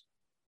 I guess.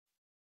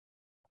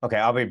 Okay,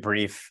 I'll be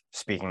brief.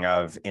 Speaking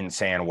of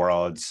insane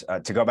worlds,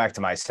 to go back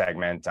to my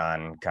segment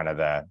on kind of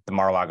the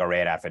Mar-a-Lago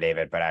raid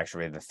affidavit, but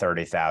actually the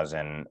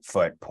 30,000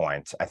 foot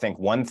point. I think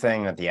one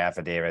thing that the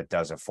affidavit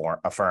does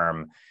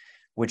affirm,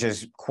 which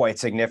is quite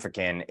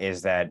significant,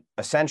 is that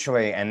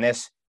essentially, and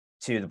this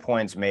to the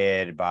points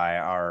made by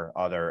our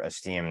other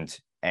esteemed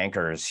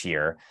anchors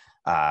here,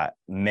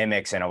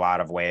 mimics in a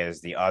lot of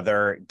ways the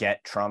other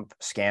Get Trump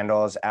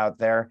scandals out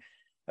there.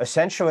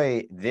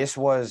 Essentially, this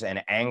was an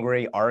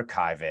angry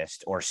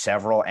archivist or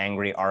several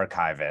angry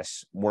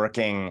archivists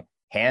working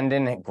hand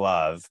in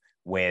glove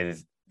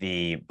with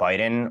the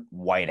Biden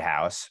White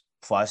House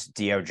plus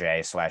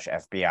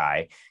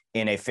DOJ/FBI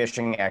in a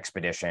fishing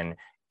expedition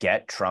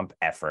Get Trump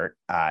effort.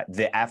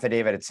 The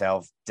affidavit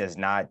itself does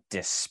not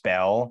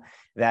dispel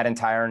that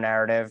entire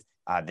narrative.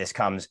 This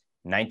comes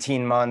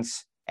 19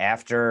 months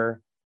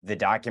after the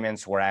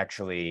documents were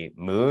actually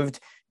moved,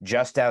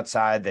 just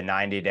outside the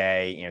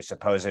 90-day,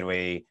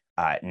 supposedly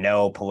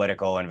no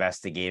political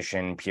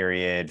investigation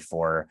period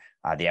for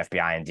the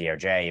FBI and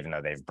DOJ, even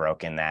though they've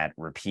broken that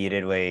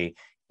repeatedly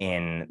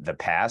in the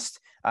past.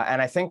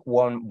 And I think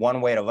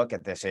one way to look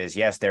at this is,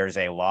 yes, there's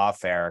a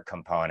lawfare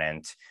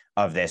component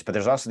of this, but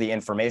there's also the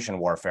information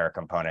warfare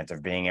component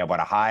of being able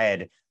to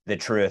hide the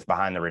truth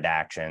behind the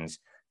redactions,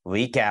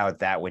 leak out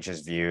that which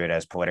is viewed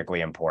as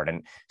politically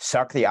important,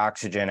 suck the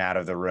oxygen out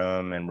of the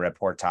room and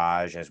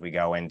reportage as we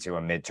go into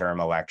a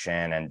midterm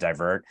election, and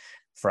divert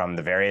from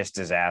the various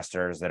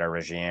disasters that our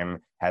regime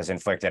has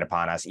inflicted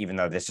upon us, even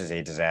though this is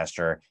a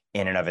disaster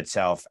in and of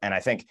itself. And I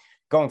think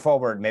going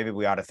forward, maybe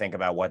we ought to think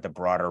about what the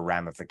broader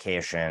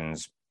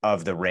ramifications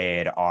of the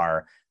raid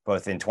are,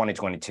 both in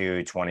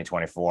 2022,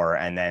 2024,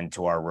 and then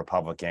to our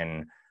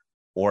Republican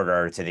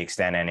order, to the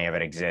extent any of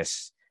it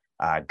exists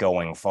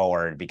going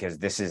forward, because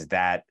this is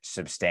that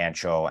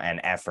substantial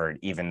an effort,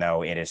 even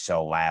though it is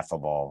so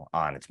laughable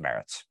on its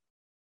merits.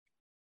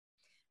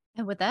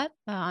 And with that,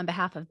 on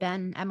behalf of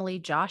Ben, Emily,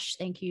 Josh,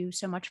 thank you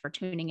so much for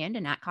tuning in to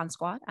NatCon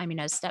Squad. I'm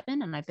Inez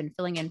Stepman, and I've been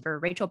filling in for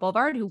Rachel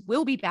Boulevard, who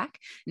will be back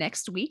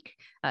next week.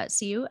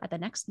 See you at the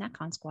next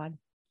NatCon Squad.